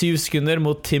 Men 7 sekunder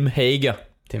mot Tim Hague.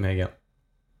 Tim Hague,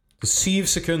 7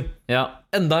 sekunder. Ja,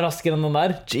 enda raskere enn den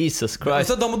der. Jesus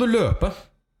Christ. Da må du løpe.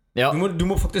 Ja. Du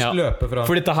må faktisk løpe fra.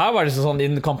 For dette her var liksom sånn, I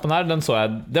den kampen her, den så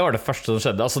jeg, det var det første som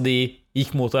skjedde. Altså de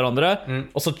gikk mot hverandre,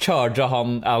 og så charget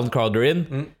han Alan Crowder inn,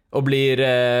 og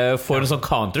får en sånn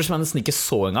counter som jeg nesten ikke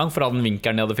så engang, for den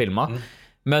vinkelen de hadde filmet.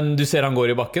 Men du ser han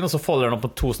går I bakken, og så folder han opp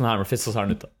på 2 sånne hammerfists, og så er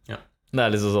han ute. Ja.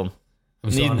 Det liksom sånn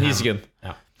 9 sekunder.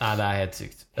 Ja. Nei, det helt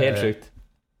sykt. Helt sykt.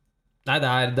 Nei,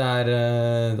 det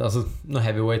altså, når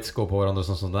heavyweights går på hverandre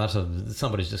sånn der, så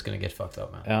somebody's just gonna get fucked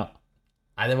up, man. Ja.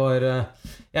 Nei, det var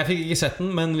jeg fikk ikke sett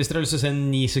den, men hvis dere har lyst til å se en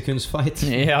 9 sekunds fight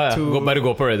bare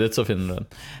gå på Reddit, så finner du den.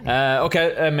 Ok,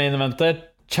 main eventet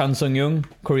Chan Sung-Jung,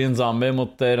 Korean Zombie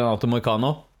mot Renato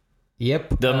Moicano.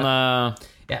 Jep. Den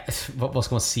hva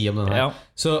skal man si om den her?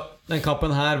 Så den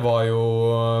kampen her var jo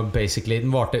basically,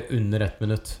 den varte under 1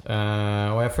 minutt,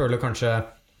 og jeg føler kanskje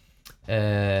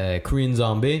Korean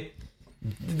Zombie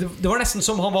det var nesten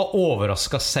som han var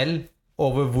overrasket selv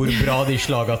over hvor bra de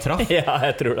slaga traff. Ja,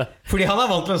 jeg tror det. Fordi han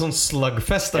vant med en sånn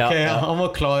slugfest. Okay? Ja. Han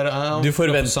var klar. Du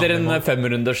forventer en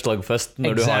 5-runders slugfest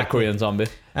når du har Korean Zombie.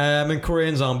 Men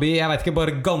Korean Zombie, jeg vet ikke,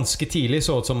 bare ganske tidlig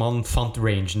så ut som han fant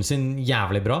rangen sin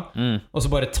jævlig bra. Og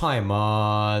så bare tima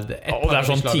det er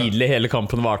sånn tidlig, hele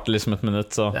kampen varte liksom 1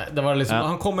 minutt. Så. Det var liksom,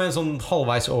 han kom med en sånn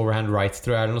halvveis overhand right,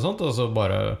 tror jeg, eller noe sånt, og så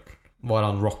bare var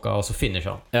han rocka, og så finisher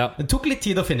han. Ja. Det tok litt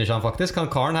tid å finishe han faktisk. Han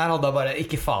karen her hadde bare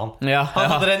ikke faen. Ja, han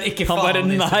hadde den ikke faen. Han bare,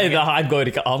 nei, det her går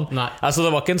ikke an. Altså,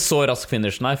 det var ikke en så rask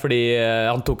finish, nei, fordi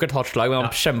han tok et hardt slag, men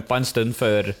han kjempet en stund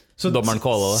før dommeren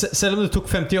callet det. Selv om det tok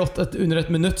 58 under 1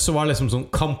 minutt, så var liksom sånn,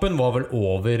 kampen var vel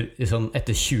over sånn,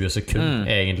 etter 20 sekunder,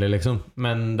 egentlig, liksom.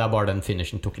 Men det er bare den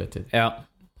finishen tok litt tid. Ja,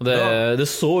 og det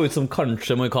så ut som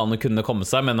kanskje Moicano kunne komme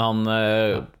seg, men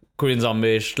han... Korean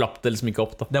Zombie slapp det liksom ikke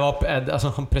opp da. Det var altså,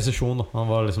 presisjon da. Han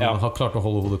var liksom, han klarte å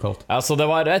holde hodet kaldt. Ja, så det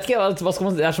var, jeg vet ikke, hva skal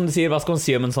man, det som du sier, hva skal man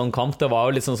si om en sånn kamp? Det var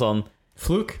jo liksom sånn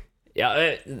Fluke? Ja,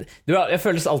 jeg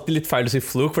føles alltid litt feil å si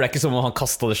fluke, for det er ikke som om han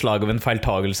kastet det slaget ved en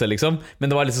feiltagelse liksom.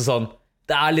 Men det var liksom sånn,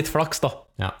 det er litt flaks da.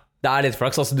 Ja. Det er litt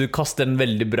flaks, altså du kaster en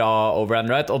veldig bra overhand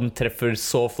right, og den treffer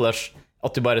så flush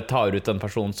at du bare tar ut en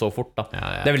person så fort da.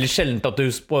 Det er veldig sjeldent at du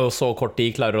på så kort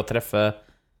tid klarer å treffe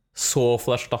så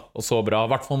flush da, og så bra,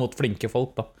 I hvert fall mot flinke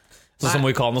folk da. Sånn som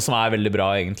Moicano som veldig bra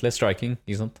egentlig, striking,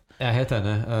 ikke sant? Jeg er helt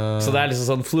enig. Så det er liksom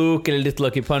sånn fluke eller litt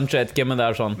lucky punch, jeg vet ikke, men det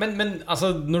er sånn. Men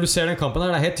altså, når du ser den kampen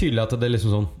her, det er helt tydelig at det er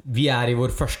liksom sånn, vi er I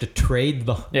vår første trade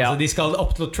da. Altså, de skal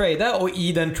opp til å trade, og I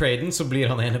den traden så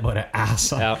blir han ene bare ass.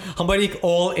 Han bare gikk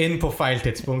all in på feil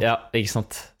tidspunkt. Ja, ikke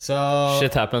sant? Så...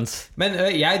 Shit happens. Men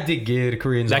jeg digger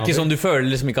Korean Zombie. Det er ikke sånn, du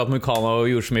føler liksom ikke at Moicano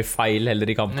gjorde så mye feil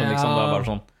heller I kampen, liksom. Det er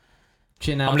bare sånn.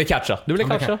 Han blir catcha. Du blir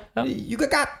catcha. Ja. You got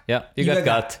got. Yeah, you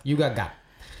got. You got got.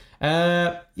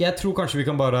 Jeg tror kanskje vi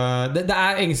kan bare det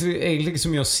er egentlig ikke så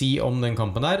mye å si om den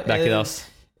kampen der. Det er ikke det, ass.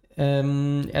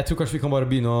 Jeg tror kanskje vi kan bare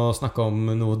begynne å snakke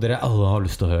om noe dere alle har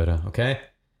lyst til å høre, ok?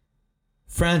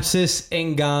 Francis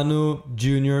Ngannou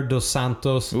Jr. Dos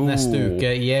Santos neste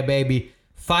uke. Yeah, baby.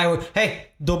 Fire. Hey,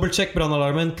 double-check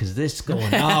brannalarmen, because this is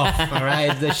going off.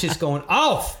 Alright, this shit's going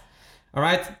off.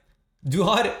 Alright. Du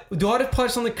har et par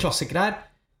sånne klassikere her.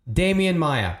 Damian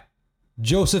Maia,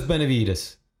 Joseph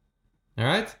Benavides.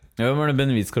 Alright? Ja, hvem er det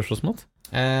Benavides skal slåss mot?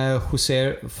 Jose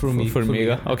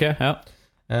Formiga. Ok, ja.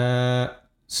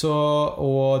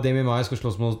 Og Damian Maia skal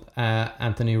slåss mot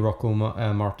Anthony Rocco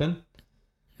Martin.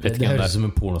 Det høres som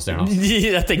en pornostjerne.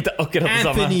 Jeg tenkte akkurat det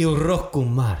samme. Anthony Rocco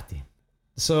Martin.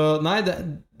 Så nei, det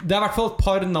er I hvert fall et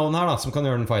par navn her da, som kan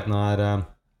gjøre den fighten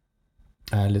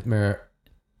her litt mer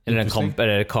eller en kamp,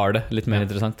 eller kardet, litt mer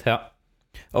interessant. Ja.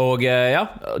 Og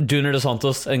Junior Dos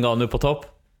Santos, Ngannou på topp.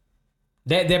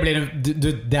 Det er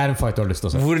en fight du har lyst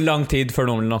til å se. Hvor lang tid før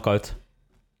noen blir knockout?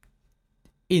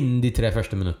 Innen de 3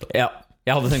 første minutter. Ja,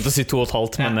 jeg hadde tenkt å si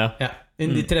 2,5, men ja.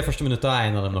 Innen de 3 første minutter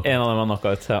en av dem knockout. En av dem er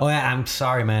knockout, ja. I'm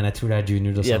sorry, man, jeg tror det er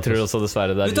Junior Dos Santos. Jeg tror også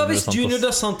dessverre det er Junior Dos Santos. Hvis Junior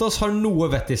Dos Santos har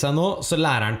noe vett I seg nå, så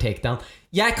lærer han takedown.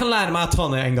 Jeg kan lære meg å ta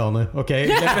ned Ngannou, ok?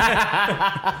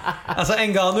 Altså,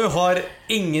 Ngannou har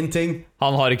ingenting.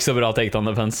 Han har ikke så bra takedown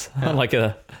defense. Han har ikke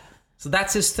det. So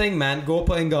that's his thing, man. Gå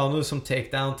på Ngannou som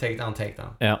takedown.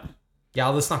 Ja. Jeg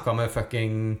hadde snakket med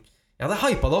fucking... Jeg hadde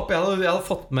hypet det opp. Jeg hadde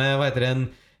fått med, hva heter det,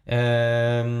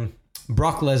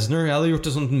 Brock Lesnar. Jeg hadde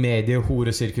gjort et sånt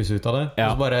medie-horesirkus ut av det. Ja.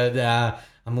 Og så bare,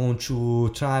 I want to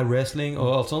try wrestling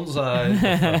og alt sånt. Så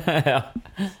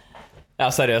ja,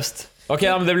 seriøst. Ok,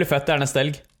 men det blir fett, det neste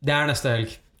helg. Det neste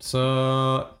helg. Så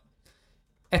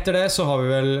etter det så har vi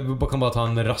vel, vi kan bare ta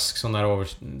en rask sånn der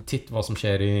titt hva som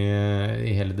skjer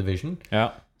i hele division.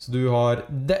 Ja. Så du har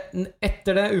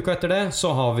uka etter det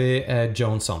så har vi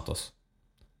Jones Santos.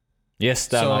 Yes,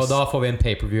 det så nice. Da får vi en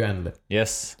pay-per-view endelig.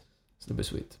 Yes. Så det blir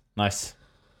sweet. Nice.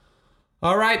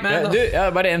 All right, man. Du,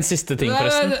 bare en siste ting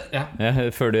forresten.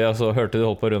 Før du hørte du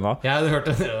holdt på å runde av. Ja, du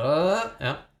hørte det.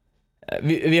 Ja.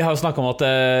 Vi har jo snakket om at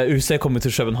UC kommer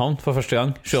til København for første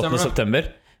gang 28.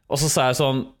 september. Og så sa jeg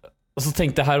sånn, og så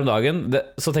tenkte jeg her om dagen,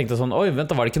 så tenkte jeg sånn, oi,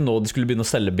 vent, var det ikke nå de skulle begynne å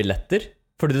selge billetter?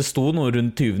 Fordi det sto noe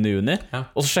rundt 20. juni. Ja.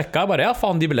 Og så sjekket jeg bare, ja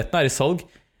faen, de billettene i salg.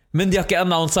 Men de har ikke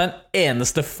annonset en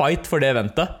eneste fight for det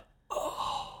eventet.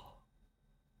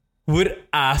 Hvor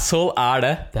asshole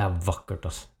det? Det vakkert,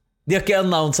 altså. De har ikke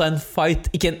annonset en fight.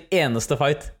 Ikke en eneste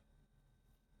fight.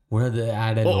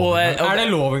 Er det lov? Er det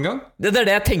lov en gang? Det det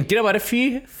jeg tenker. Jeg bare, fy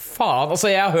faen. Altså,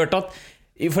 jeg har hørt at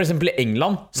for eksempel i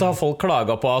England så har folk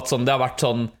klaget på at sånn, det har vært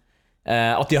sånn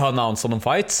at de har annonset noen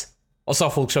fights, og så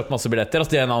har folk kjøpt masse billetter.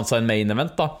 Altså de har annonset en main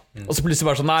event da. Og så plutselig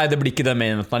bare sånn, nei, det blir ikke den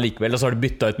main eventen allikevel. Og så har de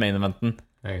byttet ut main eventen.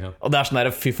 Og det sånn der,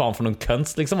 fy faen for noen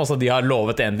kunst liksom. Altså de har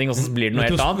lovet en ting, og så blir det noe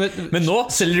helt annet. Men nå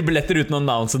selger de billetter uten å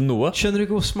annonse noe. Skjønner du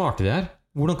ikke hvor smarte de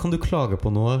Hvordan kan du klage på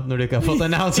noe når du ikke har fått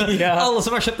en annonse? Alle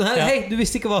som har kjøpt den her, hei, du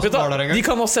visste ikke hva som var der engang. De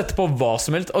kan også sette på hva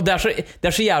som helst. Og det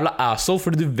er så jævla asshole,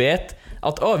 fordi du vet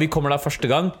at vi kommer der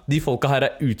første gang. De folka her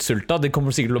utsulta. De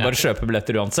kommer sikkert til å bare kjøpe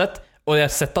billetter uansett. Og jeg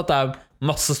har sett at det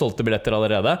masse stolte billetter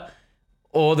allerede.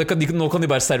 Og nå kan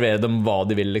de bare servere dem hva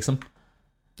de vil, liksom.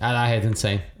 Nei, det helt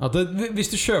insane.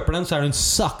 Hvis du kjøper den, så er du en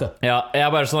sucker. Ja,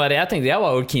 jeg tenkte jeg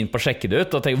var jo keen på å sjekke det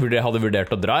ut, og jeg hadde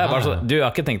vurdert å dra. Jeg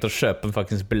har ikke tenkt å kjøpe en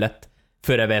faktisk billett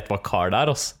før jeg vet hva card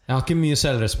altså. Jeg har ikke mye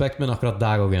selvrespekt, men akkurat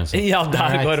der går grensen. Ja,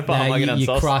 der går faen meg grensen.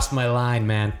 You crossed my line,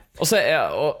 man. Og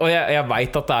jeg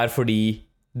vet at det fordi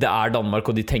det Danmark,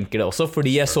 og de tenker det også.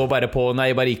 Fordi jeg så bare på, når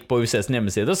jeg bare gikk på UCs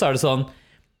hjemmeside, så det sånn,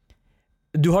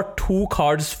 du har 2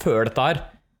 cards før dette her,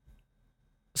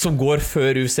 som går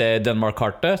før UC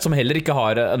Danmark-kartet, som heller ikke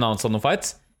har announced noen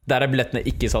fights. Der billettene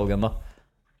ikke i salg enda.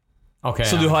 Okay,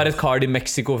 så du har et card i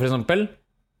Mexico for eksempel.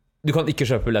 Du kan ikke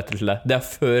kjøpe billetter til det. Det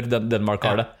før Danmark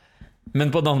har det.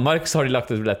 Men på Danmark så har de lagt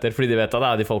ut billetter, fordi de vet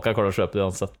at de folk har klart å kjøpe det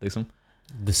uansett, liksom.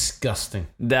 Disgusting.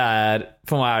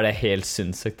 For meg det helt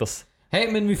sinnssykt, ass. Hei,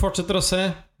 men vi fortsetter å se.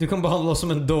 Du kan behandle oss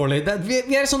som en dårlig vi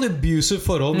i sånn abusive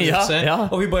forhold med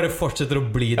og vi bare fortsetter å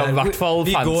bli der. I hvert fall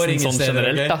fansen sånn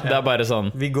generelt da. Det bare sånn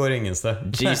vi går ingen sted.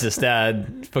 Jesus, det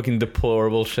fucking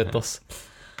deplorable shit, ass.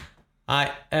 Nei,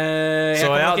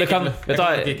 jeg kommer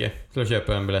ikke til å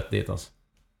kjøpe en billett dit, altså.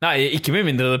 Nei, ikke med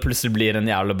mindre det plutselig blir en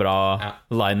jævlig bra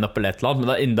line-up eller et eller annet.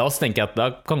 Men da så tenker jeg at da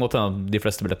kan godt hende at de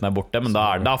fleste billettene borte. Men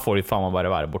da får de faen meg bare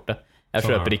være borte. Jeg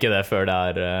kjøper ikke det før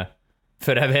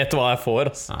før jeg vet hva jeg får,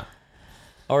 altså.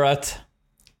 Alright.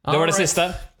 Det var det siste.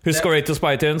 Husk å rate oss på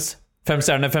iTunes. 5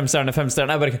 stjerner, 5 stjerner, 5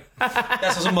 stjerner.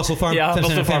 Det sånn som Muscle Farm. 5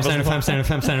 stjerner, 5 stjerner, 5 stjerner,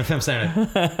 5 stjerner, 5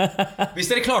 stjerner. Hvis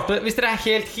dere klarte, hvis dere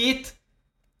helt hit,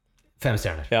 5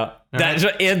 stjerner. Ja. Det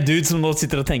så en dude som nå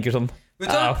sitter og tenker sånn.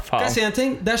 Kan jeg si en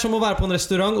ting? Det som å være på en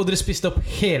restaurant og dere spiste opp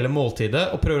hele måltidet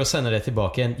og prøver å sende det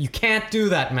tilbake igjen. You can't do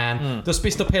that, man. Du har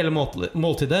spist opp hele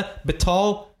måltidet.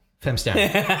 Betal 5 stjerner.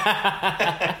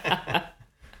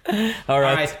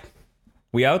 Alright.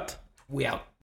 We out? We out.